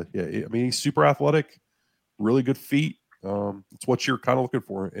 But yeah, I mean, he's super athletic. Really good feet. It's what you're kind of looking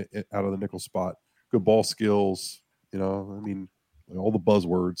for out of the nickel spot. Good ball skills. You know, I mean, all the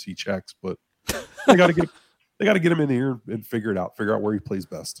buzzwords he checks, but they got to get him in here and figure out where he plays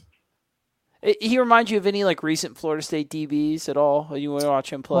best. He reminds you of any like recent Florida State DBs at all? You want to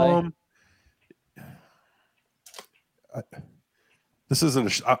watch him play? This isn't a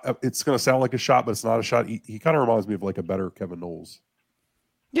shot. It's going to sound like a shot, but it's not a shot. He kind of reminds me of like a better Kevin Knowles.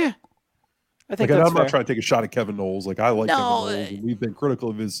 Yeah. I think I'm fair. not trying to take a shot at Kevin Knowles. Like I like Kevin Knowles, and we've been critical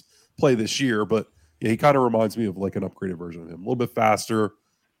of his play this year, but yeah, he kind of reminds me of like an upgraded version of him. A little bit faster,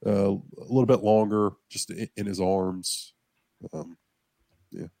 a little bit longer, just in his arms.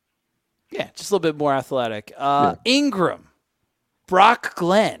 Yeah, just a little bit more athletic. Ingram, Brock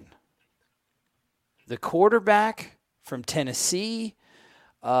Glenn, the quarterback from Tennessee.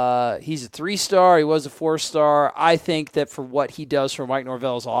 He's a 3-star. He was a 4-star. I think that for what he does for Mike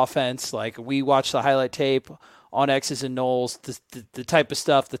Norvell's offense, like we watched the highlight tape on X's and Knowles, the type of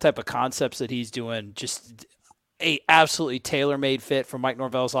stuff, the type of concepts that he's doing, just a absolutely tailor-made fit for Mike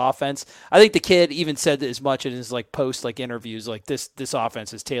Norvell's offense. I think the kid even said as much in his like post like interviews, like this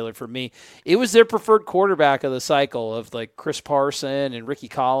offense is tailored for me. It was their preferred quarterback of the cycle of like Chris Parson and Ricky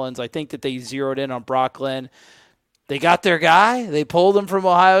Collins. I think that they zeroed in on Brock Glenn. They got their guy. They pulled him from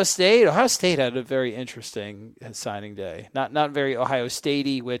Ohio State. Ohio State had a very interesting signing day. Not very Ohio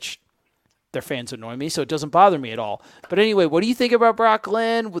State-y, which their fans annoy me, so it doesn't bother me at all. But anyway, what do you think about Brock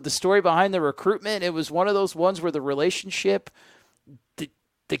Glenn with the story behind the recruitment? It was one of those ones where the relationship,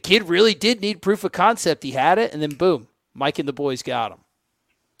 the kid really did need proof of concept. He had it, and then boom, Mike and the boys got him.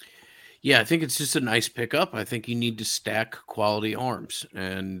 Yeah, I think it's just a nice pickup. I think you need to stack quality arms,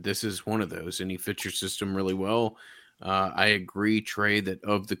 and this is one of those, and he fits your system really well. I agree, Trey, that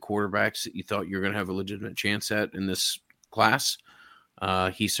of the quarterbacks that you thought you were going to have a legitimate chance at in this class,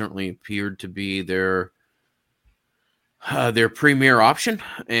 he certainly appeared to be their premier option,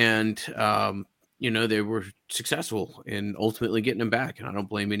 and they were successful in ultimately getting him back. And I don't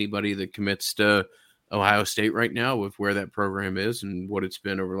blame anybody that commits to Ohio State right now with where that program is and what it's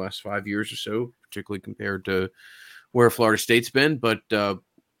been over the last 5 years or so, particularly compared to where Florida State's been. But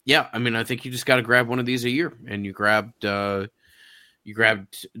yeah, I mean, I think you just got to grab one of these a year, and you grabbed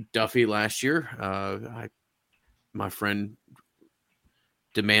Duffy last year. My friend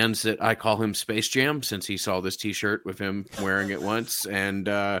demands that I call him Space Jam since he saw this T-shirt with him wearing it once, and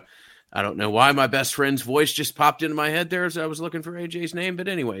I don't know why my best friend's voice just popped into my head there as I was looking for AJ's name, but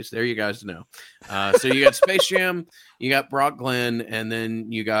anyways, there you guys know. So you got Space Jam, you got Brock Glenn, and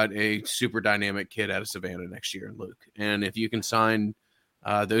then you got a super dynamic kid out of Savannah next year in Luke. And if you can sign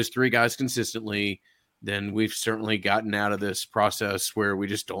those three guys consistently, then we've certainly gotten out of this process where we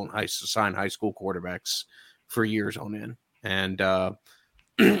just don't sign high school quarterbacks for years on end. And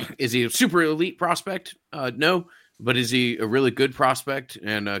is he a super elite prospect? No. But is he a really good prospect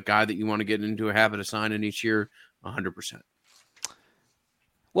and a guy that you want to get into a habit of signing each year? 100%.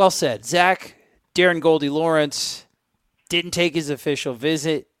 Well said. Zach, Darren Goldie Lawrence didn't take his official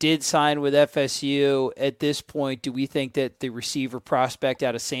visit, did sign with FSU. At this point, do we think that the receiver prospect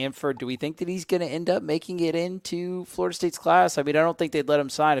out of Samford, do we think that he's going to end up making it into Florida State's class? I mean, I don't think they'd let him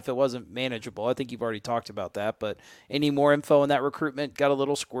sign if it wasn't manageable. I think you've already talked about that. But any more info on that recruitment? Got a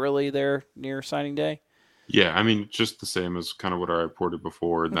little squirrely there near signing day? Yeah, I mean, just the same as kind of what I reported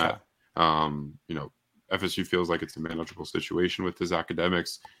before, in that, FSU feels like it's a manageable situation with his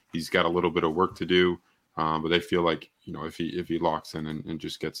academics. He's got a little bit of work to do, but they feel like, if he locks in and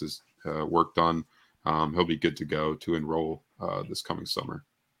just gets his work done, he'll be good to go to enroll this coming summer.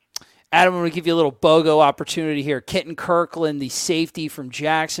 Adam, I'm going to give you a little BOGO opportunity here. Kenton Kirkland, the safety from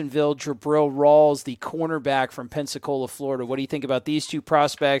Jacksonville, Jabril Rawls, the cornerback from Pensacola, Florida. What do you think about these two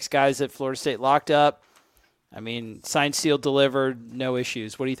prospects, guys that Florida State locked up? I mean, signed, sealed, delivered, no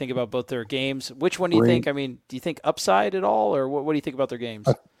issues. What do you think about both their games? Which one do you think? I mean, do you think upside at all, or what do you think about their games?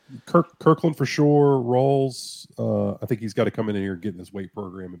 Kirkland for sure. Rawls, I think he's got to come in here and get in his weight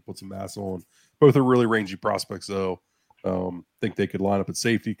program and put some mass on. Both are really rangy prospects, though. Think they could line up at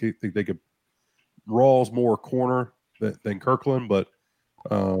safety. Think they could. Rawls more corner than Kirkland, but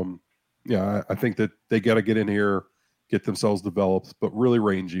I think that they got to get in here, get themselves developed, but really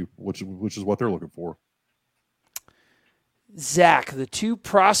rangy, which is what they're looking for. Zach, the two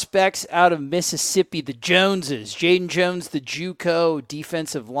prospects out of Mississippi, the Joneses, Jaden Jones, the JUCO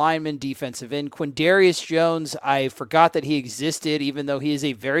defensive lineman, defensive end. Quindarius Jones, I forgot that he existed, even though he is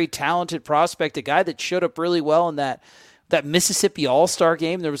a very talented prospect, a guy that showed up really well in that Mississippi All-Star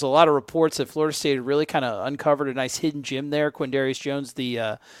game. There was a lot of reports that Florida State had really kind of uncovered a nice hidden gem there. Quindarius Jones,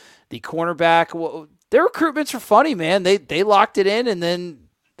 the cornerback. Well, their recruitments were funny, man. They locked it in, and then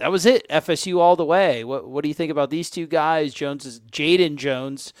that was it. FSU all the way. What do you think about these two guys? Jaden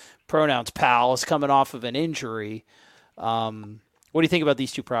Jones, pronouns pal, is coming off of an injury. What do you think about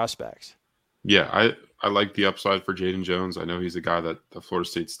these two prospects? Yeah, I like the upside for Jaden Jones. I know he's a guy that the Florida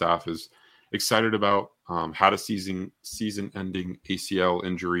State staff is excited about. Had a season-ending ACL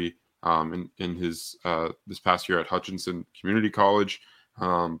injury in his this past year at Hutchinson Community College.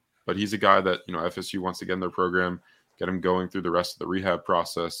 But he's a guy that FSU wants to get in their program, get him going through the rest of the rehab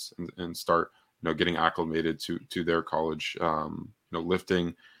process, and start getting acclimated to their college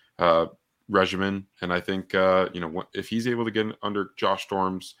lifting regimen. And I think if he's able to get under Josh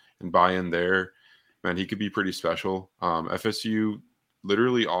Storms and buy in there, man, he could be pretty special. FSU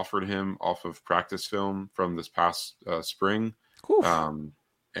literally offered him off of practice film from this past spring.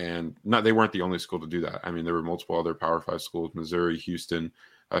 And they weren't the only school to do that. I mean, there were multiple other Power 5 schools, Missouri, Houston,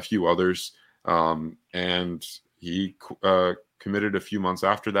 a few others. And he committed a few months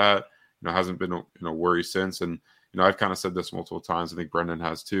after that, hasn't been a worry since. And, I've kind of said this multiple times. I think Brendan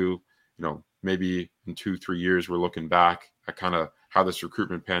has too. Maybe in 2-3 years, we're looking back at kind of how this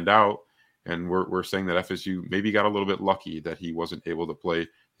recruitment panned out. And we're saying that FSU maybe got a little bit lucky that he wasn't able to play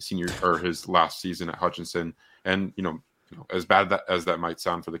his last season at Hutchinson. And, as bad as that might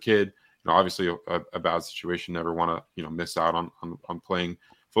sound for the kid, obviously a bad situation, never want to, miss out on playing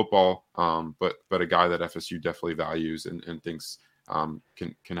football. But a guy that FSU definitely values and thinks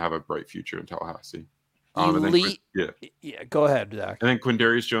can have a bright future in Tallahassee. Yeah, go ahead, Zach. And then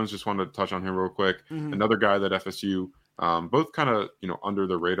Quindarius Jones, just wanted to touch on him real quick. Mm-hmm. Another guy that FSU, both kind of, under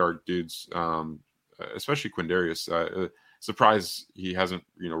the radar dudes, especially Quindarius. Surprised he hasn't,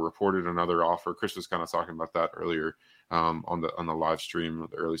 reported another offer. Chris was kind of talking about that earlier on the live stream,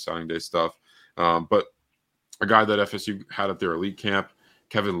 the early signing day stuff. But a guy that FSU had at their elite camp,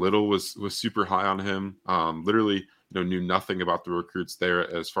 Kevin Little, was super high on him. Literally, knew nothing about the recruits there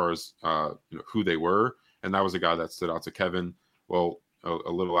as far as who they were, and that was a guy that stood out to Kevin. Well,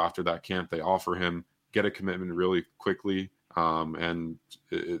 a little after that camp, they offer him, get a commitment really quickly, and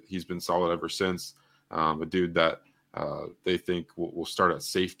he's been solid ever since. A dude that they think will start at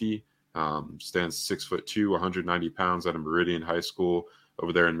safety, stands 6'2", 190 pounds out of Meridian High School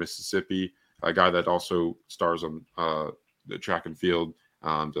over there in Mississippi. A guy that also stars on the track and field,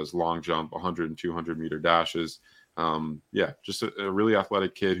 does long jump, 100 and 200 meter dashes. Just a really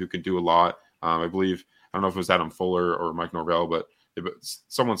athletic kid who can do a lot. I believe, I don't know if it was Adam Fuller or Mike Norvell, but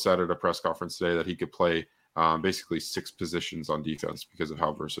someone said at a press conference today that he could play basically 6 positions on defense because of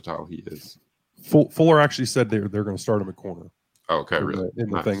how versatile he is. Fuller actually said they're going to start him at corner. Oh, okay, really? In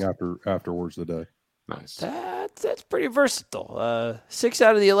the thing afterwards today. Nice. That's pretty versatile. 6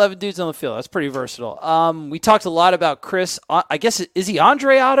 out of the 11 dudes on the field. That's pretty versatile. We talked a lot about Chris. I guess, is he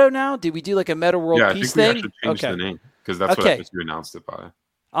Andre Otto now? Did we do like a Meta World Peace thing? Yeah, I think we actually changed the name because that's what FSU announced it by.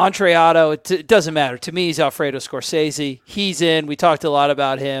 Andre Otto, it doesn't matter. To me, he's Alfredo Scorsese. He's in. We talked a lot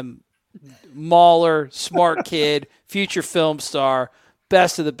about him. Mauler, smart kid, future film star,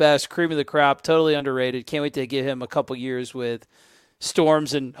 best of the best, cream of the crop, totally underrated. Can't wait to give him a couple years with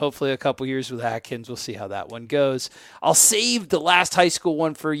Storms and hopefully a couple years with Atkins. We'll see how that one goes. I'll save the last high school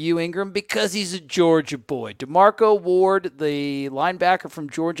one for you, Ingram, because he's a Georgia boy. DeMarco Ward, the linebacker from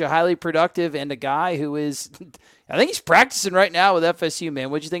Georgia, highly productive, and a guy who is, I think he's practicing right now with FSU,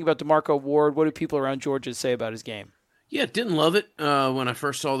 man. What do you think about DeMarco Ward? What do people around Georgia say about his game? Yeah, didn't love it when I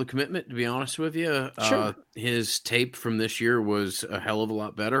first saw the commitment, to be honest with you. Sure. His tape from this year was a hell of a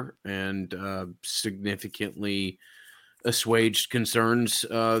lot better and significantly assuaged concerns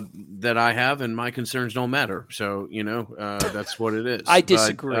that I have, and my concerns don't matter. So, that's what it is. I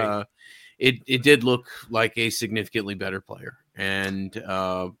disagree. But, it did look like a significantly better player, and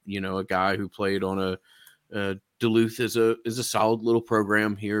a guy who played on a Duluth is a solid little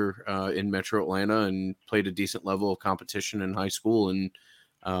program here in Metro Atlanta, and played a decent level of competition in high school. And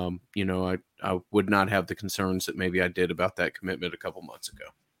I would not have the concerns that maybe I did about that commitment a couple months ago.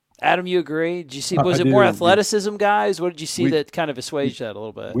 Adam, you agree? Did you see? Was it more athleticism, guys? What did you see that kind of assuaged that a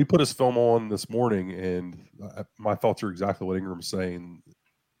little bit? We put his film on this morning, and my thoughts are exactly what Ingram's saying.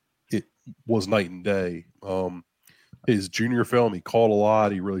 It was night and day. His junior film, he caught a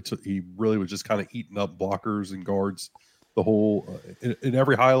lot. He really was just kind of eating up blockers and guards. The whole in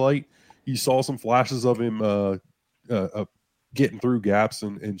every highlight, you saw some flashes of him getting through gaps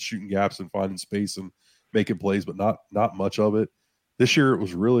and shooting gaps and finding space and making plays, but not much of it. This year, it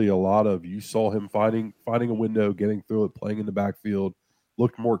was really a lot of, you saw him finding a window, getting through it, playing in the backfield,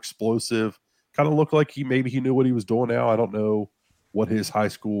 looked more explosive, kind of looked like he knew what he was doing now. I don't know what his high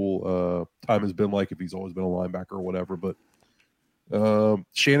school time has been like, if he's always been a linebacker or whatever, but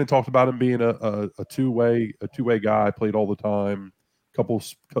Shannon talked about him being a two-way guy, played all the time,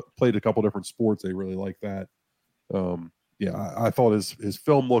 played a couple different sports. They really like that. I thought his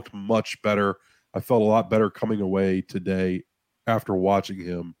film looked much better. I felt a lot better coming away today after watching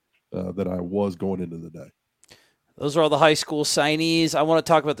him than I was going into the day. Those are all the high school signees. I want to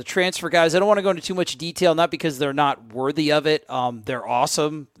talk about the transfer guys. I don't want to go into too much detail, not because they're not worthy of it. They're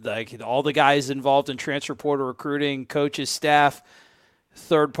awesome. Like all the guys involved in transfer portal recruiting, coaches, staff,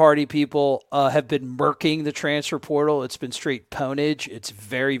 third-party people have been murking the transfer portal. It's been straight ponage. It's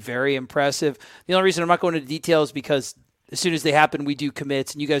very, very impressive. The only reason I'm not going into details is because as soon as they happen, we do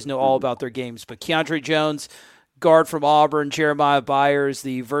commits, and you guys know all about their games. But Keandre Jones, guard from Auburn, Jeremiah Byers,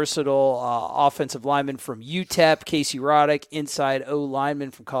 the versatile offensive lineman from UTEP, Casey Roddick, inside O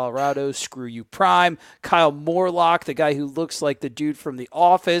lineman from Colorado, Screw You Prime, Kyle Morlock, the guy who looks like the dude from The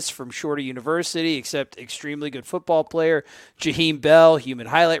Office from Shorter University, except extremely good football player, Jaheim Bell, human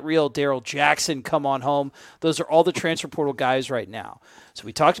highlight reel, Daryl Jackson, come on home. Those are all the transfer portal guys right now. So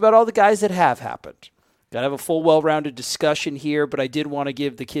we talked about all the guys that have happened. Got to have a full, well-rounded discussion here, but I did want to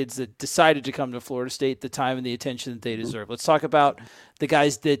give the kids that decided to come to Florida State the time and the attention that they deserve. Let's talk about the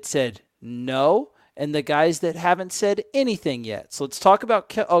guys that said no and the guys that haven't said anything yet. So let's talk about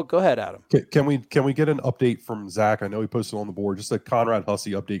go ahead, Adam. Can we get an update from Zach? I know he posted on the board, just a Conrad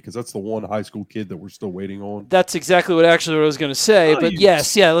Hussey update, because that's the one high school kid that we're still waiting on. That's exactly what I was going to say, but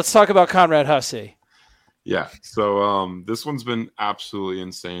yes, let's talk about Conrad Hussey. Yeah, so this one's been absolutely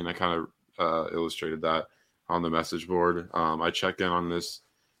insane. I kind of illustrated that on the message board. I check in on this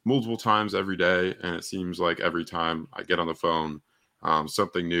multiple times every day, and it seems like every time I get on the phone,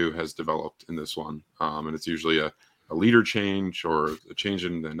 something new has developed in this one. And it's usually a leader change or a change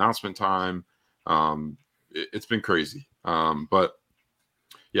in the announcement time. It's been crazy. But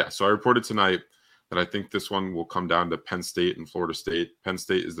yeah, so I reported tonight that I think this one will come down to Penn State and Florida State. Penn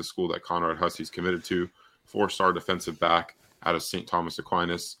State is the school that Conrad Hussey's committed to, 4-star defensive back out of St. Thomas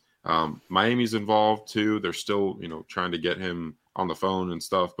Aquinas. Miami's involved too. They're still, trying to get him on the phone and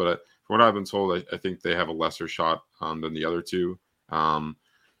stuff. But from what I've been told, I think they have a lesser shot than the other two.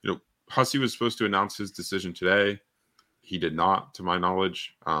 Hussey was supposed to announce his decision today. He did not, to my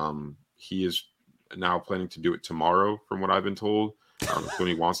knowledge. He is now planning to do it tomorrow, from what I've been told. When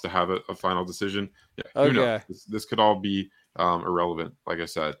he wants to have a final decision. Yeah, who knows? This could all be irrelevant, like I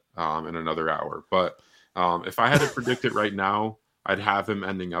said, in another hour. But if I had to predict it right now, I'd have him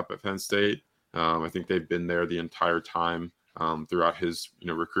ending up at Penn State. I think they've been there the entire time throughout his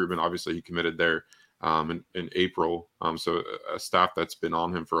recruitment. Obviously, he committed there in April. So a staff that's been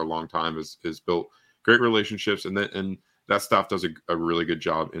on him for a long time has built great relationships, and that staff does a really good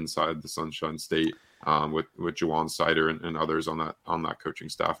job inside the Sunshine State with Juwan Sider and others on that coaching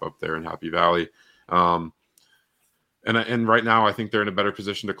staff up there in Happy Valley. And right now, I think they're in a better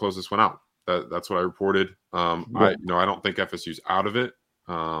position to close this one out. That's what I reported. I don't think FSU's out of it,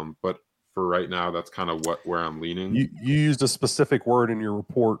 but for right now, that's kind of where I'm leaning. You used a specific word in your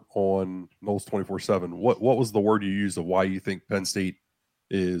report on Noles 24/7. What was the word you used of why you think Penn State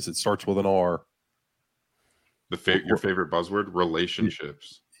is? It starts with an R. Your favorite buzzword: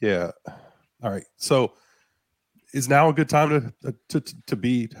 relationships. Yeah. All right. So, is now a good time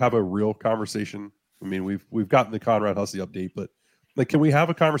to have a real conversation? I mean, we've gotten the Conrad Hussey update, but can we have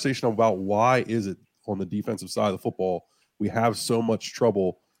a conversation about why is it on the defensive side of the football we have so much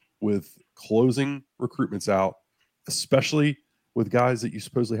trouble with closing recruitments out, especially with guys that you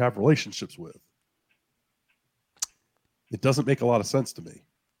supposedly have relationships with? It doesn't make a lot of sense to me.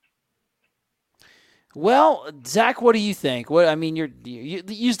 Well, Zach, what do you think? What I mean, you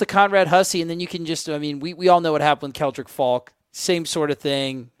use the Conrad Hussey, and then you can just. I mean, we all know what happened with Keldrick Falk. Same sort of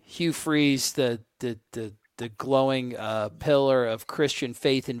thing. Hugh Freeze, the glowing pillar of Christian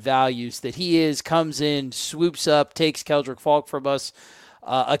faith and values that he is, comes in, swoops up, takes Keldrick Falk from us.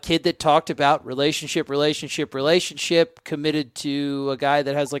 A kid that talked about relationship, committed to a guy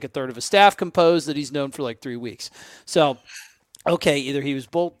that has like a third of a staff composed that he's known for like 3 weeks. So, okay, either he was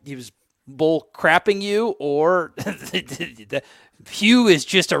bull crapping you, or Hugh is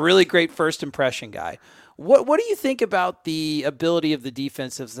just a really great first impression guy. What do you think about the ability of the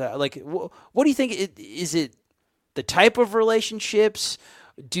defensive side? Like, what do you think? Is it the type of relationships?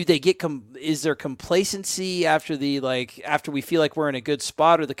 Do they get is there complacency after we feel like we're in a good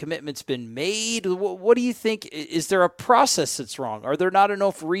spot or the commitment's been made? What do you think? Is there a process that's wrong? Are there not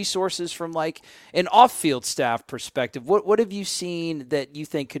enough resources from like an off-field staff perspective? What have you seen that you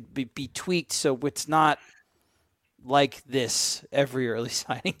think could be tweaked so it's not like this every early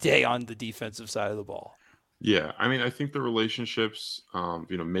signing day on the defensive side of the ball? Yeah, I mean, I think the relationships,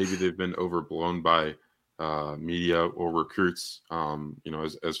 maybe they've been overblown by media or recruits,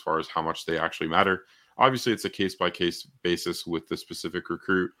 as far as how much they actually matter. Obviously, it's a case-by-case basis with the specific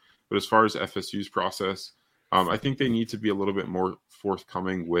recruit. But as far as FSU's process, I think they need to be a little bit more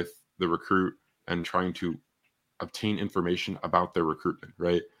forthcoming with the recruit and trying to obtain information about their recruitment,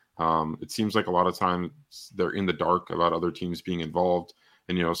 right? It seems like a lot of times they're in the dark about other teams being involved.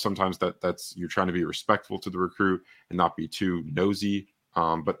 And, sometimes that's you're trying to be respectful to the recruit and not be too nosy.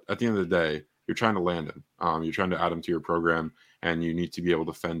 But at the end of the day, you're trying to land him. You're trying to add him to your program, and you need to be able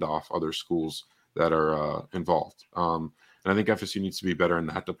to fend off other schools that are involved. And I think FSU needs to be better in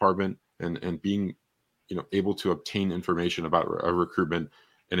that department and being, able to obtain information about a recruitment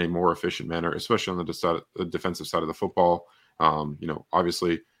in a more efficient manner, especially on the defensive side of the football.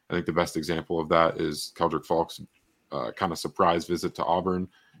 Obviously, I think the best example of that is Keldrick Falk's kind of surprise visit to Auburn.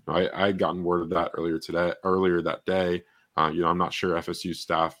 I had gotten word of that earlier that day. I'm not sure FSU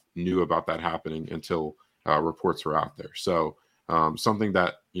staff knew about that happening until reports were out there. So something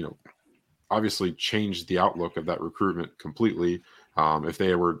that, obviously changed the outlook of that recruitment completely. If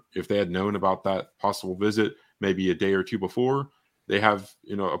they had known about that possible visit, maybe a day or two before, they have,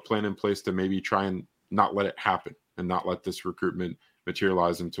 a plan in place to maybe try and not let it happen and not let this recruitment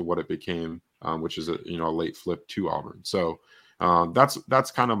materialize into what it became, which is a late flip to Auburn. So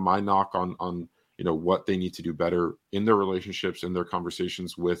that's kind of my knock on what they need to do better in their relationships, in their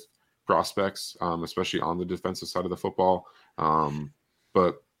conversations with prospects, especially on the defensive side of the football.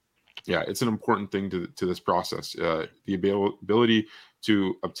 But yeah, it's an important thing to this process. The ability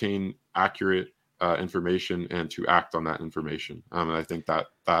to obtain accurate information and to act on that information. And I think that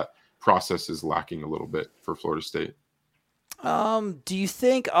process is lacking a little bit for Florida State. Do you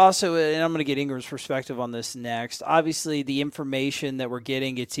think also, and I'm going to get Ingram's perspective on this next, obviously the information that we're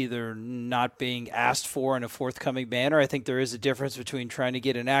getting, it's either not being asked for in a forthcoming manner. I think there is a difference between trying to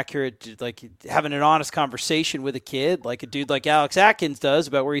get an accurate, like having an honest conversation with a kid, like a dude like Alex Atkins does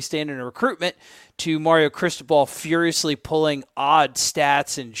about where he's standing in recruitment, to Mario Cristobal furiously pulling odd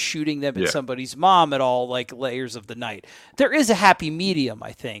stats and shooting them at somebody's mom at all like layers of the night. There is a happy medium,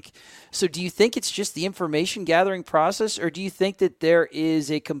 I think. So do you think it's just the information gathering process, or do you think that there is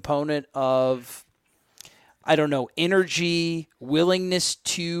a component of, I don't know, energy, willingness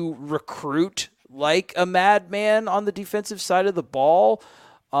to recruit like a madman on the defensive side of the ball?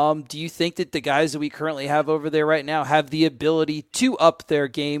 Do you think that the guys that we currently have over there right now have the ability to up their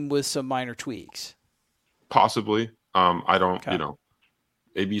game with some minor tweaks? Possibly. I don't,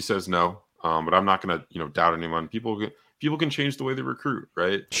 AB says no, but I'm not going to, doubt anyone. People can change the way they recruit,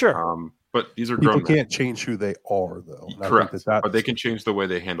 right? Sure. But these are grown men. People can't change who they are, though. Correct. But they can change the way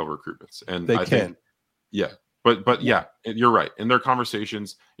they handle recruitments. And they can. Yeah. But yeah, you're right. In their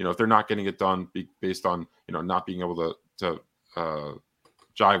conversations, if they're not getting it done based on, not being able to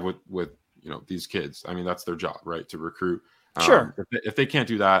jive with these kids. I mean, that's their job, right? To recruit. Sure. If they can't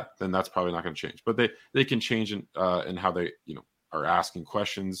do that, then that's probably not going to change. But they can change in how they are asking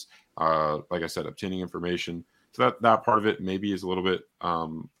questions. Like I said, obtaining information. So that part of it maybe is a little bit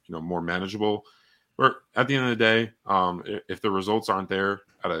more manageable. But at the end of the day, if the results aren't there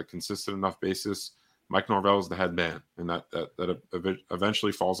at a consistent enough basis, Mike Norvell is the head man, and that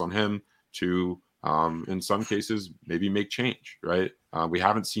eventually falls on him to, in some cases, maybe make change. Right? We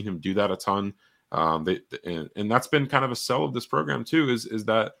haven't seen him do that a ton, and that's been kind of a sell of this program too. Is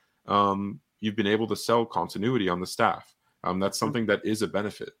that you've been able to sell continuity on the staff. That's something that is a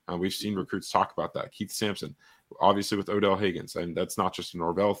benefit. We've seen recruits talk about that. Keith Sampson, obviously with Odell Higgins, and that's not just a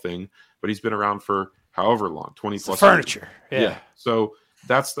Norvell thing, but he's been around for however long, 20 plus furniture. years. Yeah. So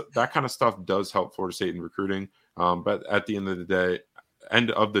that kind of stuff does help Florida State in recruiting. But at the end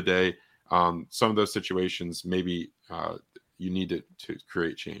of the day, some of those situations maybe you need to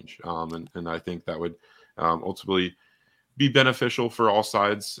create change. And I think that would ultimately be beneficial for all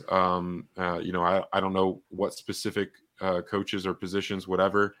sides. I don't know what specific coaches or positions,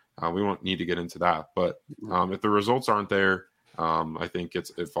 whatever. We won't need to get into that. But if the results aren't there, I think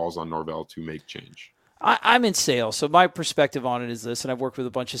it falls on Norvell to make change. I'm in sales, so my perspective on it is this, and I've worked with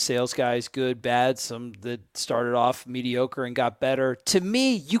a bunch of sales guys, good, bad, some that started off mediocre and got better. To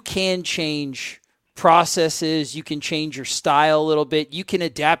me, you can change processes, you can change your style a little bit, you can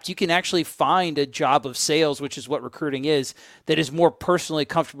adapt, you can actually find a job of sales, which is what recruiting is, that is more personally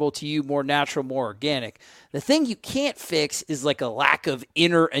comfortable to you, more natural, more organic. The thing you can't fix is like a lack of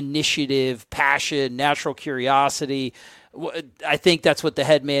inner initiative, passion, natural curiosity. I think that's what the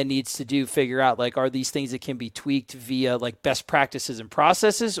head man needs to do, figure out, like, are these things that can be tweaked via like best practices and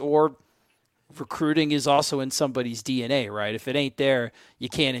processes, or recruiting is also in somebody's DNA, right? If it ain't there, you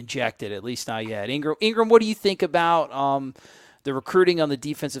can't inject it, at least not yet. Ingram, what do you think about the recruiting on the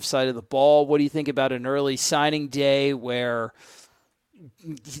defensive side of the ball? What do you think about an early signing day where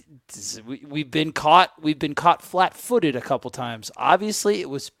we've been caught flat-footed a couple times? Obviously, it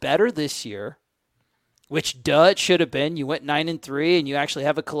was better this year, which it should have been. You went 9-3, and you actually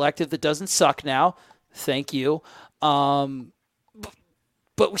have a collective that doesn't suck now. Thank you.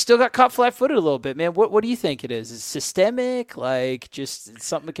 But we still got caught flat-footed a little bit, man. What do you think it is? Is it systemic? Like, just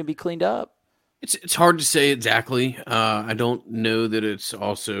something that can be cleaned up? It's hard to say exactly. I don't know that it's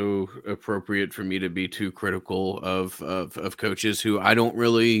also appropriate for me to be too critical of coaches who I don't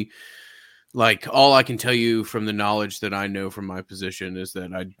really like. All I can tell you from the knowledge that I know from my position is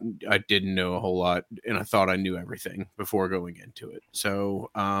that I didn't know a whole lot, and I thought I knew everything before going into it. So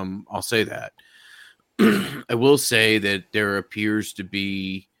I'll say that. I will say that there appears to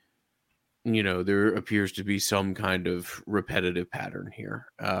be some kind of repetitive pattern here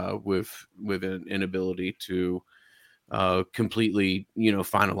with an inability to completely,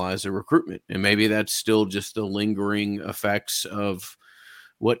 finalize a recruitment. And maybe that's still just the lingering effects of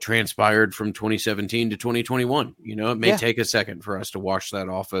what transpired from 2017 to 2021. It may take a second for us to wash that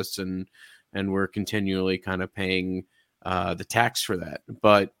off us, and we're continually kind of paying the tax for that.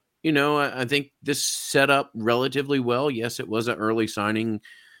 But I think this set up relatively well. Yes, it was an early signing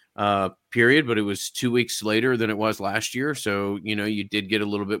period, but it was 2 weeks later than it was last year. So, you did get a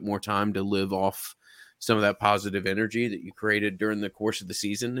little bit more time to live off some of that positive energy that you created during the course of the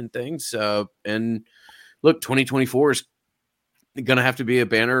season and things. And look, 2024 is going to have to be a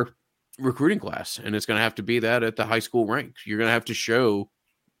banner recruiting class, and it's going to have to be that at the high school ranks. You're going to have to show,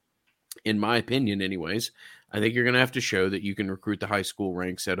 in my opinion anyways, I think you're going to have to show that you can recruit the high school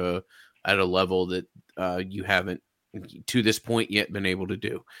ranks at a level that you haven't to this point yet been able to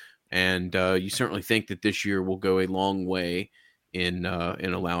do. And you certainly think that this year will go a long way in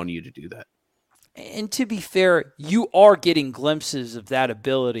allowing you to do that. And to be fair, you are getting glimpses of that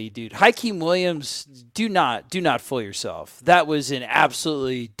ability, dude. Hakeem Williams, do not fool yourself. That was an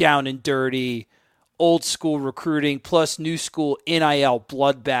absolutely down and dirty, old school recruiting plus new school NIL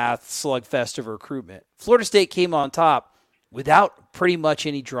bloodbath slugfest of recruitment. Florida State came on top without pretty much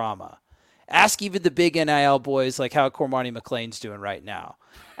any drama. Ask even the big NIL boys like how Cormani McLean's doing right now.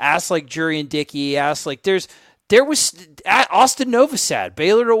 Ask like Jurian Dickey. Ask like there was Austin Novosad,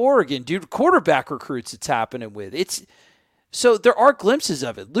 Baylor to Oregon, dude, quarterback recruits it's happening with. So there are glimpses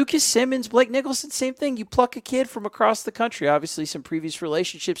of it. Lucas Simmons, Blake Nicholson, same thing. You pluck a kid from across the country, obviously some previous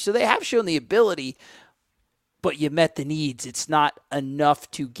relationships. So they have shown the ability, but you met the needs. It's not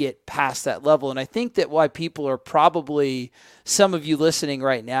enough to get past that level. And I think that why people are probably, some of you listening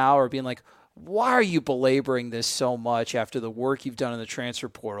right now are being like, why are you belaboring this so much after the work you've done in the transfer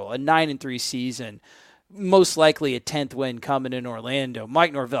portal? A 9-3 season, most likely a 10th win coming in Orlando.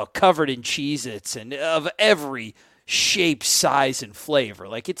 Mike Norvell covered in Cheez-Its and of every shape, size, and flavor.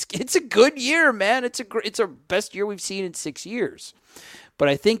 Like it's a good year, man. It's our best year we've seen in 6 years. But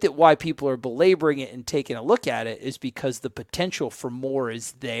I think that why people are belaboring it and taking a look at it is because the potential for more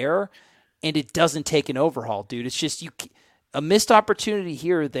is there, and it doesn't take an overhaul, dude. It's just a missed opportunity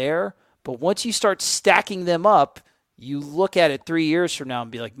here or there, but once you start stacking them up, you look at it 3 years from now and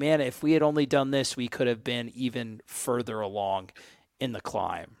be like, man, if we had only done this, we could have been even further along in the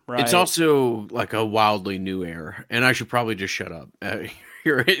climb, right? It's also like a wildly new era, and I should probably just shut up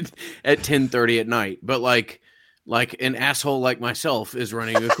here at 10:30 at night. But like an asshole like myself is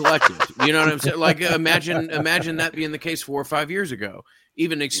running a collective. You know what I'm saying? Like imagine that being the case 4 or 5 years ago.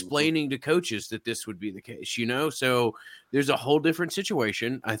 Even explaining to coaches that this would be the case, So there's a whole different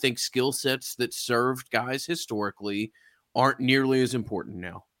situation. I think skill sets that served guys historically aren't nearly as important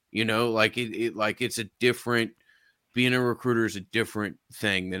now. Like it's a different, being a recruiter is a different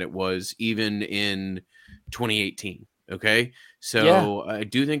thing than it was even in 2018. Okay. So I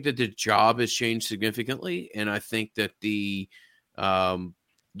do think that the job has changed significantly. And I think that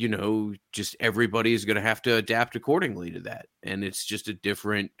just everybody is going to have to adapt accordingly to that. And it's just a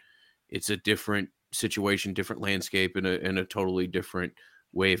different situation, different landscape, and a totally different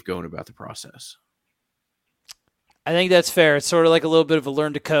way of going about the process. I think that's fair. It's sort of like a little bit of a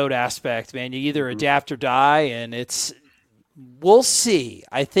learn to code aspect, man. You either adapt or die, and we'll see.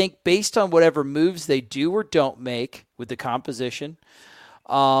 I think based on whatever moves they do or don't make with the composition,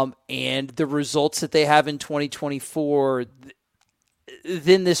 and the results that they have in 2024,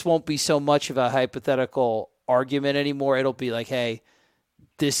 then this won't be so much of a hypothetical argument anymore. It'll be like, hey,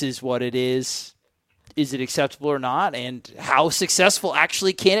 this is what it is. Is it acceptable or not? And how successful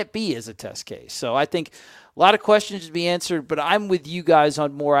actually can it be as a test case? So I think a lot of questions to be answered, but I'm with you guys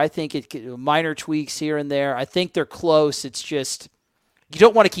on more. I think minor tweaks here and there. I think they're close. It's just you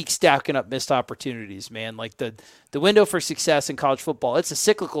don't want to keep stacking up missed opportunities, man. Like the window for success in college football, it's a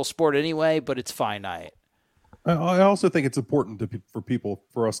cyclical sport anyway, but it's finite. I also think it's important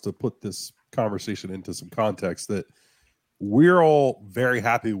for us to put this conversation into some context that we're all very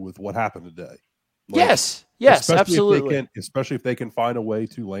happy with what happened today. Yes, absolutely. Especially if they can find a way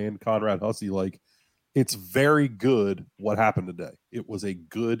to land Conrad Hussey. Like, it's very good what happened today. It was a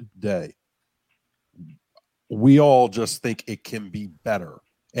good day. We all just think it can be better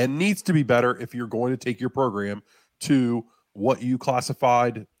and needs to be better if you're going to take your program to what you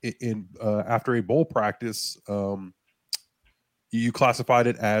classified in after a bowl practice. You classified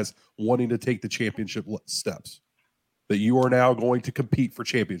it as wanting to take the championship steps, that you are now going to compete for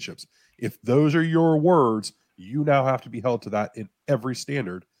championships. If those are your words, you now have to be held to that in every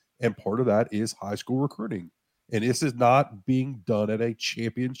standard. And part of that is high school recruiting. And this is not being done at a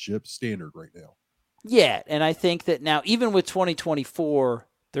championship standard right now. Yeah, and I think that now, even with 2024,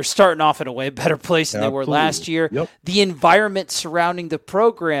 they're starting off in a way better place than they were last year. Yep. The environment surrounding the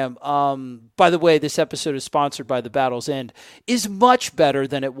program, by the way, this episode is sponsored by the Battle's End, is much better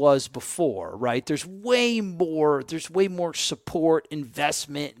than it was before, right? There's way more support,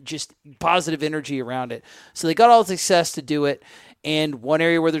 investment, just positive energy around it. So they got all the success to do it. And one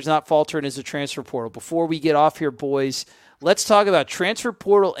area where there's not faltering is the transfer portal. Before we get off here, boys, let's talk about transfer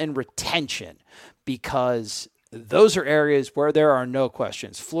portal and retention, because those are areas where there are no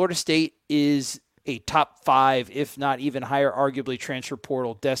questions. Florida State is a top 5, if not even higher, arguably transfer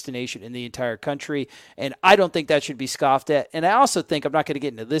portal destination in the entire country. And I don't think that should be scoffed at. And I also think, I'm not going to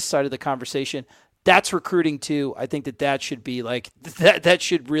get into this side of the conversation, that's recruiting too. I think that should be that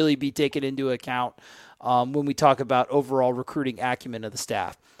should really be taken into account when we talk about overall recruiting acumen of the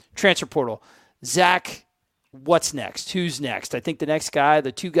staff. Transfer portal. Zach, what's next? Who's next? I think the next guy,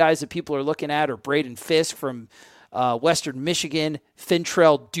 the two guys that people are looking at are Braden Fisk from Western Michigan,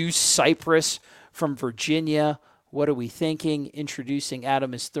 Fintrell Deuce Cypress from Virginia. What are we thinking? Introducing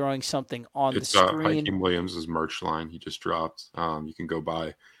Adam is throwing something on the screen. Hakeem Williams' merch line he just dropped. You can go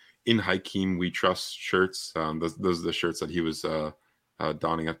buy In Hakeem We Trust shirts. Those are the shirts that he was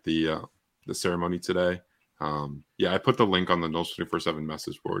donning at the ceremony today. I put the link on the Noles 24/7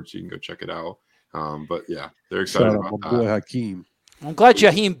 message board, so you can go check it out. But yeah, they're excited about that. Boy, Hakeem. I'm glad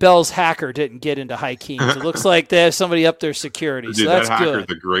Jaheim Bell's hacker didn't get into Hakeem. It looks like they have somebody up there security, Dude, so that's that good.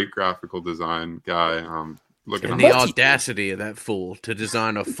 hacker's a great graphical design guy. And the audacity of that fool to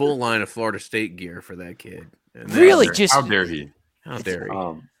design a full line of Florida State gear for that kid. And really, how dare he? How dare he?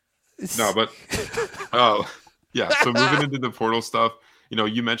 No, but yeah. So moving into the portal stuff,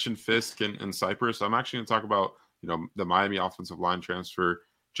 you mentioned Fisk and Cypress. I'm actually going to talk about the Miami offensive line transfer,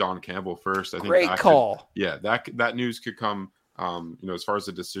 John Campbell, first. I think great call. That news could come. As far as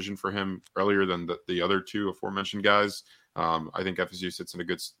the decision for him earlier than the other two aforementioned guys. I think FSU sits in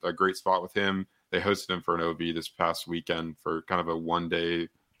a great spot with him. They hosted him for an OB this past weekend for kind of a 1 day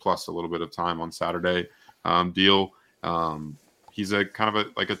plus a little bit of time on Saturday deal. He's a kind of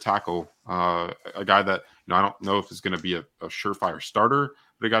a tackle, a guy that I don't know if is going to be a surefire starter,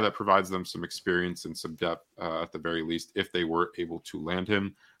 but a guy that provides them some experience and some depth at the very least if they were able to land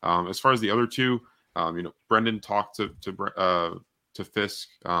him. As far as the other two, Brendan talked to Fisk,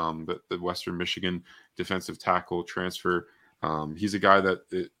 the Western Michigan defensive tackle transfer. He's a guy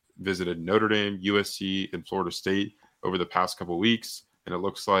that visited Notre Dame, USC, and Florida State over the past couple of weeks, and it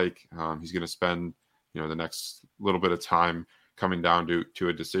looks like he's going to spend the next little bit of time coming down to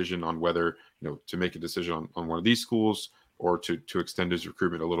a decision on whether to make a decision on one of these schools or to extend his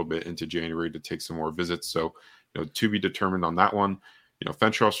recruitment a little bit into January to take some more visits. So to be determined on that one.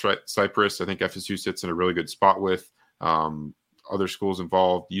 Fentrell Cypress, I think FSU sits in a really good spot with. Other schools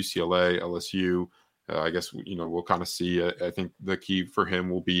involved, UCLA, LSU. I guess, we'll kind of see. I think the key for him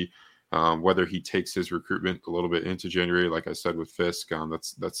will be whether he takes his recruitment a little bit into January. Like I said with Fisk,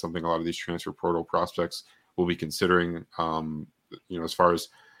 that's something a lot of these transfer portal prospects will be considering. As far as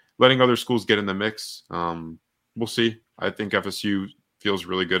letting other schools get in the mix, we'll see. I think FSU feels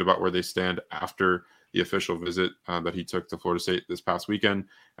really good about where they stand after the official visit that he took to Florida State this past weekend.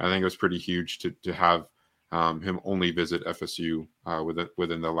 I think it was pretty huge to have him only visit FSU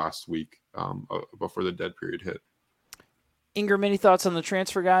within the last week before the dead period hit. Ingram, any thoughts on the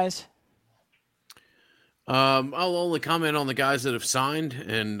transfer guys? I'll only comment on the guys that have signed,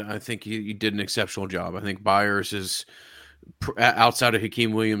 and I think you did an exceptional job. I think Byers is, outside of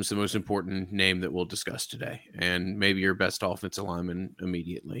Hakeem Williams, the most important name that we'll discuss today, and maybe your best offensive lineman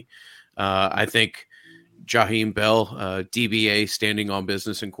immediately. I think Jaheim Bell, DBA, Standing on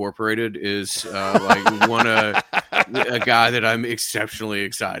Business Incorporated, is a guy that I'm exceptionally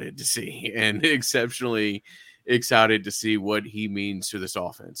excited to see, and exceptionally excited to see what he means to this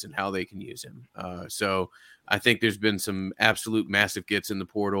offense and how they can use him. So I think there's been some absolute massive gets in the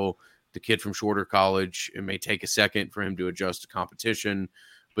portal. The kid from Shorter College, it may take a second for him to adjust to competition,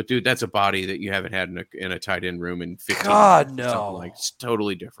 but dude, that's a body that you haven't had in a tight end room in 15 God, years. no. It's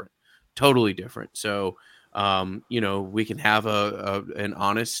totally different. So, we can have an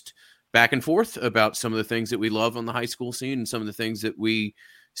honest back and forth about some of the things that we love on the high school scene and some of the things that we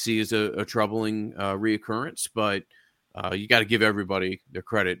see as a troubling reoccurrence, but you got to give everybody their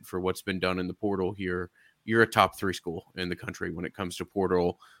credit for what's been done in the portal here. You're a top 3 school in the country when it comes to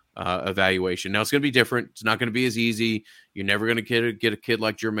portal evaluation. Now it's going to be different. It's not going to be as easy. You're never going to get a kid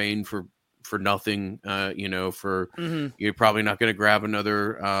like Jermaine for nothing. You're probably not going to grab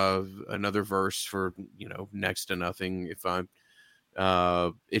another verse for next to nothing.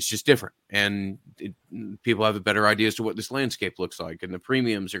 It's just different, and people have a better idea as to what this landscape looks like, and the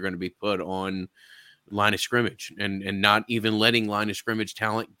premiums are going to be put on line of scrimmage and not even letting line of scrimmage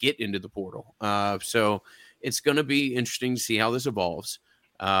talent get into the portal. So it's going to be interesting to see how this evolves.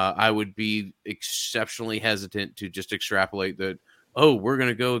 I would be exceptionally hesitant to just extrapolate that, we're going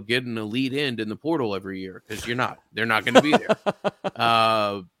to go get an elite end in the portal every year, because they're not going to be there.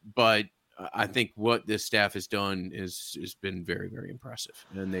 But I think what this staff has done has been very, very impressive,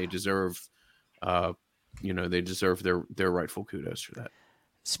 and they deserve, their rightful kudos for that.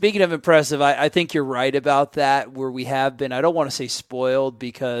 Speaking of impressive, I think you're right about that, where we have been, I don't want to say spoiled,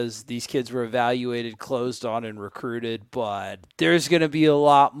 because these kids were evaluated, closed on, and recruited, but there's going to be a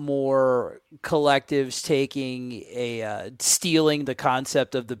lot more collectives stealing the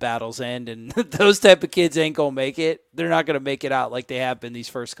concept of the battle's end, and those type of kids ain't going to make it. They're not going to make it out like they have been these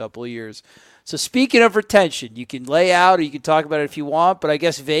first couple of years. So speaking of retention, you can lay out or you can talk about it if you want, but I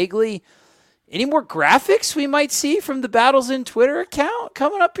guess vaguely, any more graphics we might see from the Battles in Twitter account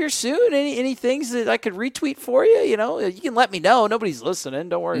coming up here soon? Any things that I could retweet for you? You can let me know. Nobody's listening.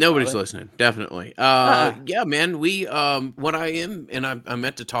 Don't worry. Nobody's listening. Definitely. Yeah, man. We what I am, and I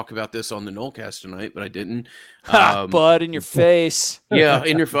meant to talk about this on the Nolecast tonight, but I didn't. Bud in your face. Yeah,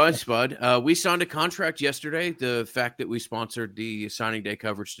 in your face, Bud. We signed a contract yesterday. The fact that we sponsored the signing day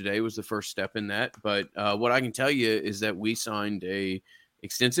coverage today was the first step in that. But what I can tell you is that we signed a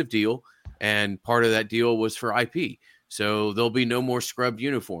extensive deal. And part of that deal was for IP. So there'll be no more scrubbed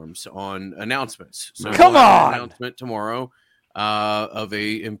uniforms on announcements. So Come on! An announcement tomorrow of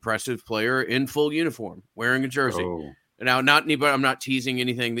a impressive player in full uniform, wearing a jersey. Oh. Now, I'm not teasing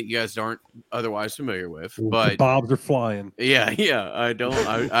anything that you guys aren't otherwise familiar with. But the bobs are flying. Yeah. I don't.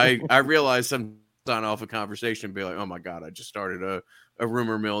 I realize some sign off a conversation and be like, oh my God, I just started a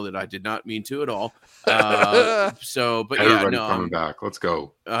rumor mill that I did not mean to at all. But everybody coming back. Let's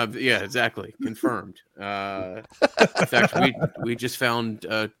go. Yeah, exactly. Confirmed. In fact, we just found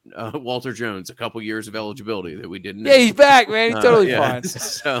Walter Jones a couple years of eligibility that we didn't know. Yeah, he's back, man. He's totally fine.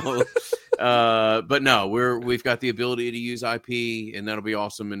 So, but no, we've got the ability to use IP, and that'll be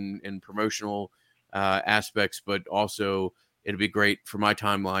awesome in promotional aspects, but also it'd be great for my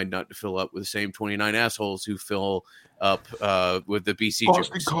timeline not to fill up with the same 29 assholes who fill up with the BC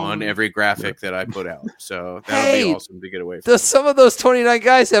jokes on every graphic that I put out. So that'll be awesome to get away from. Some of those 29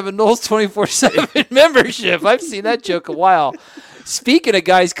 guys have a Knowles 24/7 membership. I've seen that joke a while. Speaking of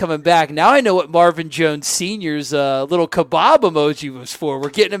guys coming back, now I know what Marvin Jones Sr.'s little kebab emoji was for. We're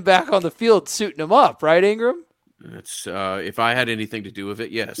getting him back on the field, suiting him up, right, Ingram? It's if I had anything to do with it,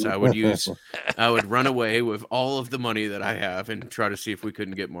 yes, I would run away with all of the money that I have and try to see if we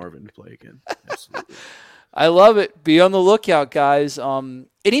couldn't get Marvin to play again. Absolutely. I love it. Be on the lookout, guys.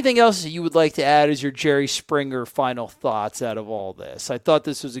 Anything else that you would like to add as your Jerry Springer final thoughts out of all this? I thought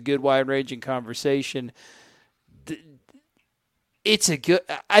this was a good, wide-ranging conversation.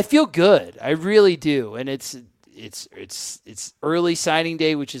 I feel good. I really do. And it's early signing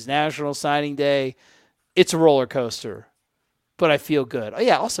day, which is National Signing Day. It's a roller coaster, but I feel good. Oh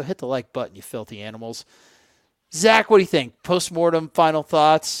yeah. Also hit the like button, you filthy animals. Zach, what do you think? Postmortem, final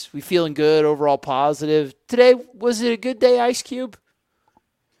thoughts. We feeling good, overall positive. Today, was it a good day, Ice Cube?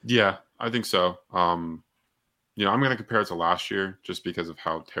 Yeah, I think so. I'm going to compare it to last year just because of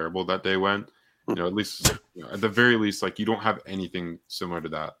how terrible that day went. At least, at the very least, like you don't have anything similar to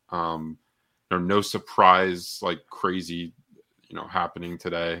that. No surprise, like crazy, happening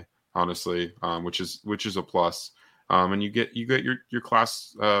today, honestly, which is a plus. And you get your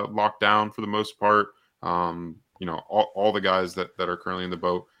class locked down for the most part. All the guys that are currently in the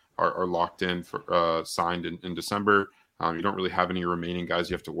boat are locked in for signed in December. You don't really have any remaining guys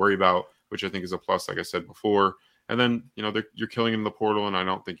you have to worry about, which I think is a plus, like I said before. And then, you're killing in the portal, and I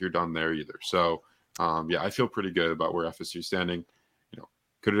don't think you're done there either. So, I feel pretty good about where FSU is standing.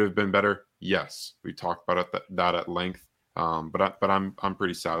 Could it have been better? Yes. We talked about that at length. But I'm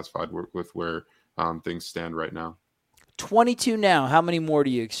pretty satisfied with where things stand right now. 22 now. How many more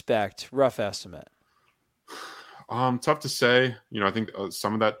do you expect? Rough estimate. Tough to say. I think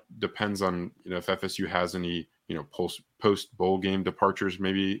some of that depends on if FSU has any post bowl game departures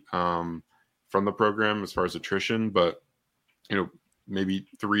maybe from the program as far as attrition, but maybe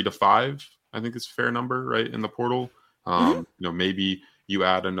 3 to 5 I think is a fair number, right, in the portal. Maybe you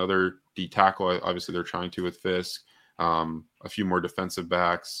add another D tackle. Obviously they're trying to with Fisk, a few more defensive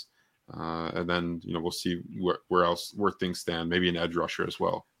backs, and then we'll see where things stand. Maybe an edge rusher as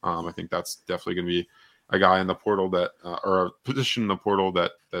well. I think that's definitely going to be a guy in the portal that, or a position in the portal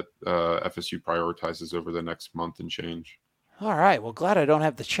that FSU prioritizes over the next month and change. All right. Well, glad I don't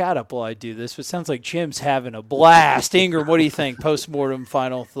have the chat up while I do this, but it sounds like Jim's having a blast. Ingram, what do you think? Postmortem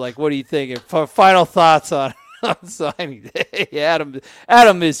final, what do you think? Final thoughts on signing day?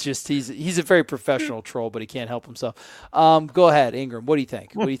 Adam is just, he's a very professional troll, but he can't help himself. Go ahead, Ingram. What do you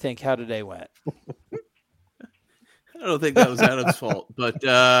think? What do you think how today went? I don't think that was Adam's fault, but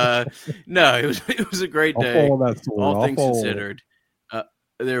no, it was a great day. All things considered,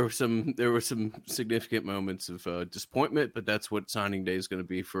 there were some significant moments of disappointment, but that's what signing day is going to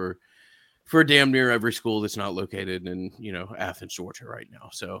be for damn near every school that's not located in Athens, Georgia right now.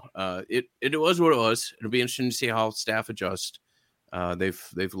 So it was what it was. It'll be interesting to see how staff adjust.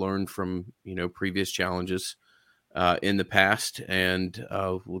 They've learned from previous challenges in the past, and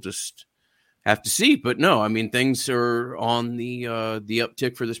we'll just have to see. But no, I mean, things are on the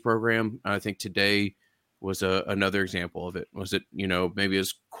uptick for this program. I think today was another example of it. Was it, maybe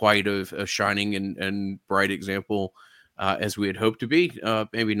as quite a shining and bright example as we had hoped to be?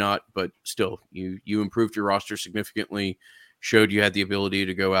 Maybe not, but still, you improved your roster significantly, showed you had the ability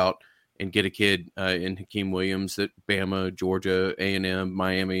to go out and get a kid in Hakeem Williams that Bama, Georgia, A&M,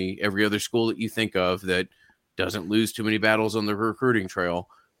 Miami, every other school that you think of that doesn't lose too many battles on the recruiting trail,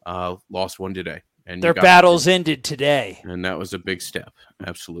 lost one today. And their battles ended today. And that was a big step.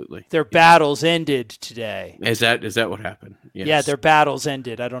 Absolutely. Their battles ended today. Is that what happened? Yes. Yeah, their battles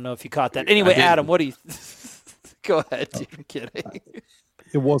ended. I don't know if you caught that. Anyway, Adam, what do you go ahead. You're kidding.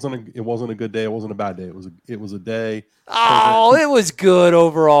 It wasn't a good day. It wasn't a bad day. It was a day. Oh, it was good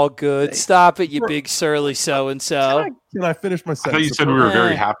overall. Good. Stop it, you big surly so-and-so. Can I finish my sentence? I thought you said we were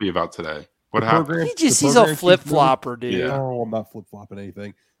very happy about today. What happened? He's a flip-flopper, dude. Yeah. No, I'm not flip-flopping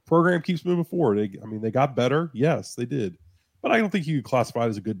anything. Program keeps moving forward. They got better. Yes, they did. But I don't think you could classify it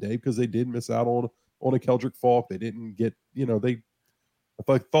as a good day because they did miss out on a Keldrick Falk. They didn't get,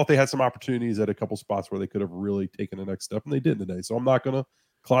 I thought they had some opportunities at a couple spots where they could have really taken the next step, and they didn't today. So I'm not going to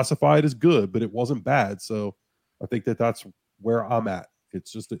classify it as good, but it wasn't bad. So I think that's where I'm at.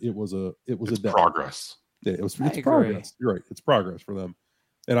 It's just it was a day. Progress. Yeah, it's progress. You're right. It's progress for them.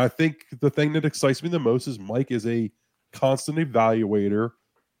 And I think the thing that excites me the most is Mike is a constant evaluator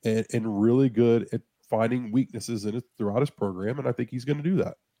and really good at finding weaknesses in it throughout his program, and I think he's going to do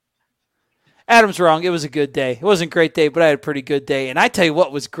that. Adam's wrong. It was a good day. It wasn't a great day, but I had a pretty good day. And I tell you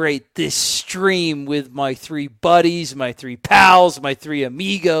what was great, this stream with my 3 buddies, my 3 pals, my 3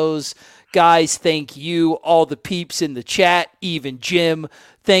 amigos. Guys, thank you. All the peeps in the chat, even Jim.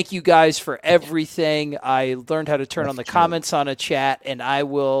 Thank you guys for everything. I learned how to turn on the comments on a chat, and I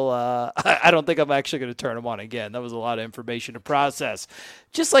will I don't think I'm actually going to turn them on again. That was a lot of information to process.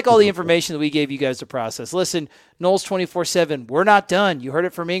 Just like all the information that we gave you guys to process. Listen, Noles 24/7, we're not done. You heard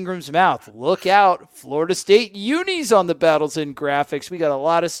it from Ingram's mouth. Look out. Florida State Unis on the Battles in graphics. We got a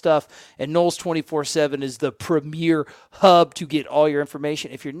lot of stuff, and Noles 24/7 is the premier hub to get all your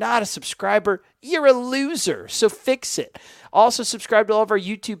information. If you're not a subscriber subscriber, you're a loser. So fix it. Also, subscribe to all of our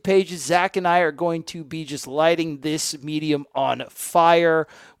YouTube pages. Zach and I are going to be just lighting this medium on fire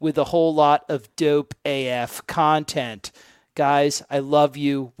with a whole lot of dope AF content. Guys, I love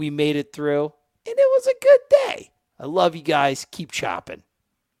you. We made it through, and it was a good day. I love you guys. Keep chopping.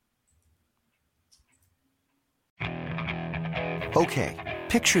 Okay,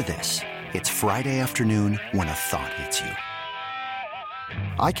 picture this. It's Friday afternoon when a thought hits you.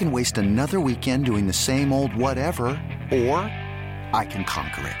 I can waste another weekend doing the same old whatever, or I can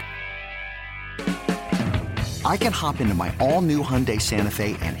conquer it. I can hop into my all-new Hyundai Santa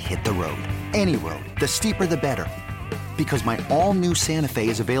Fe and hit the road. Any road. The steeper, the better. Because my all-new Santa Fe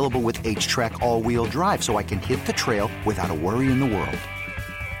is available with H-Track all-wheel drive, so I can hit the trail without a worry in the world.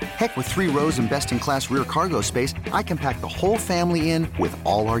 Heck, with 3 rows and best-in-class rear cargo space, I can pack the whole family in with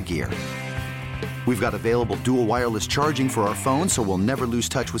all our gear. We've got available dual wireless charging for our phones, so we'll never lose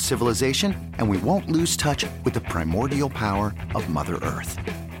touch with civilization, and we won't lose touch with the primordial power of Mother Earth.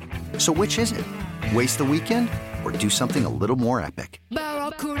 So which is it? Waste the weekend or do something a little more epic?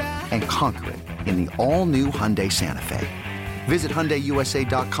 And conquer it in the all-new Hyundai Santa Fe. Visit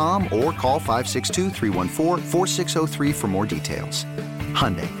HyundaiUSA.com or call 562-314-4603 for more details.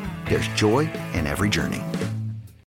 Hyundai, there's joy in every journey.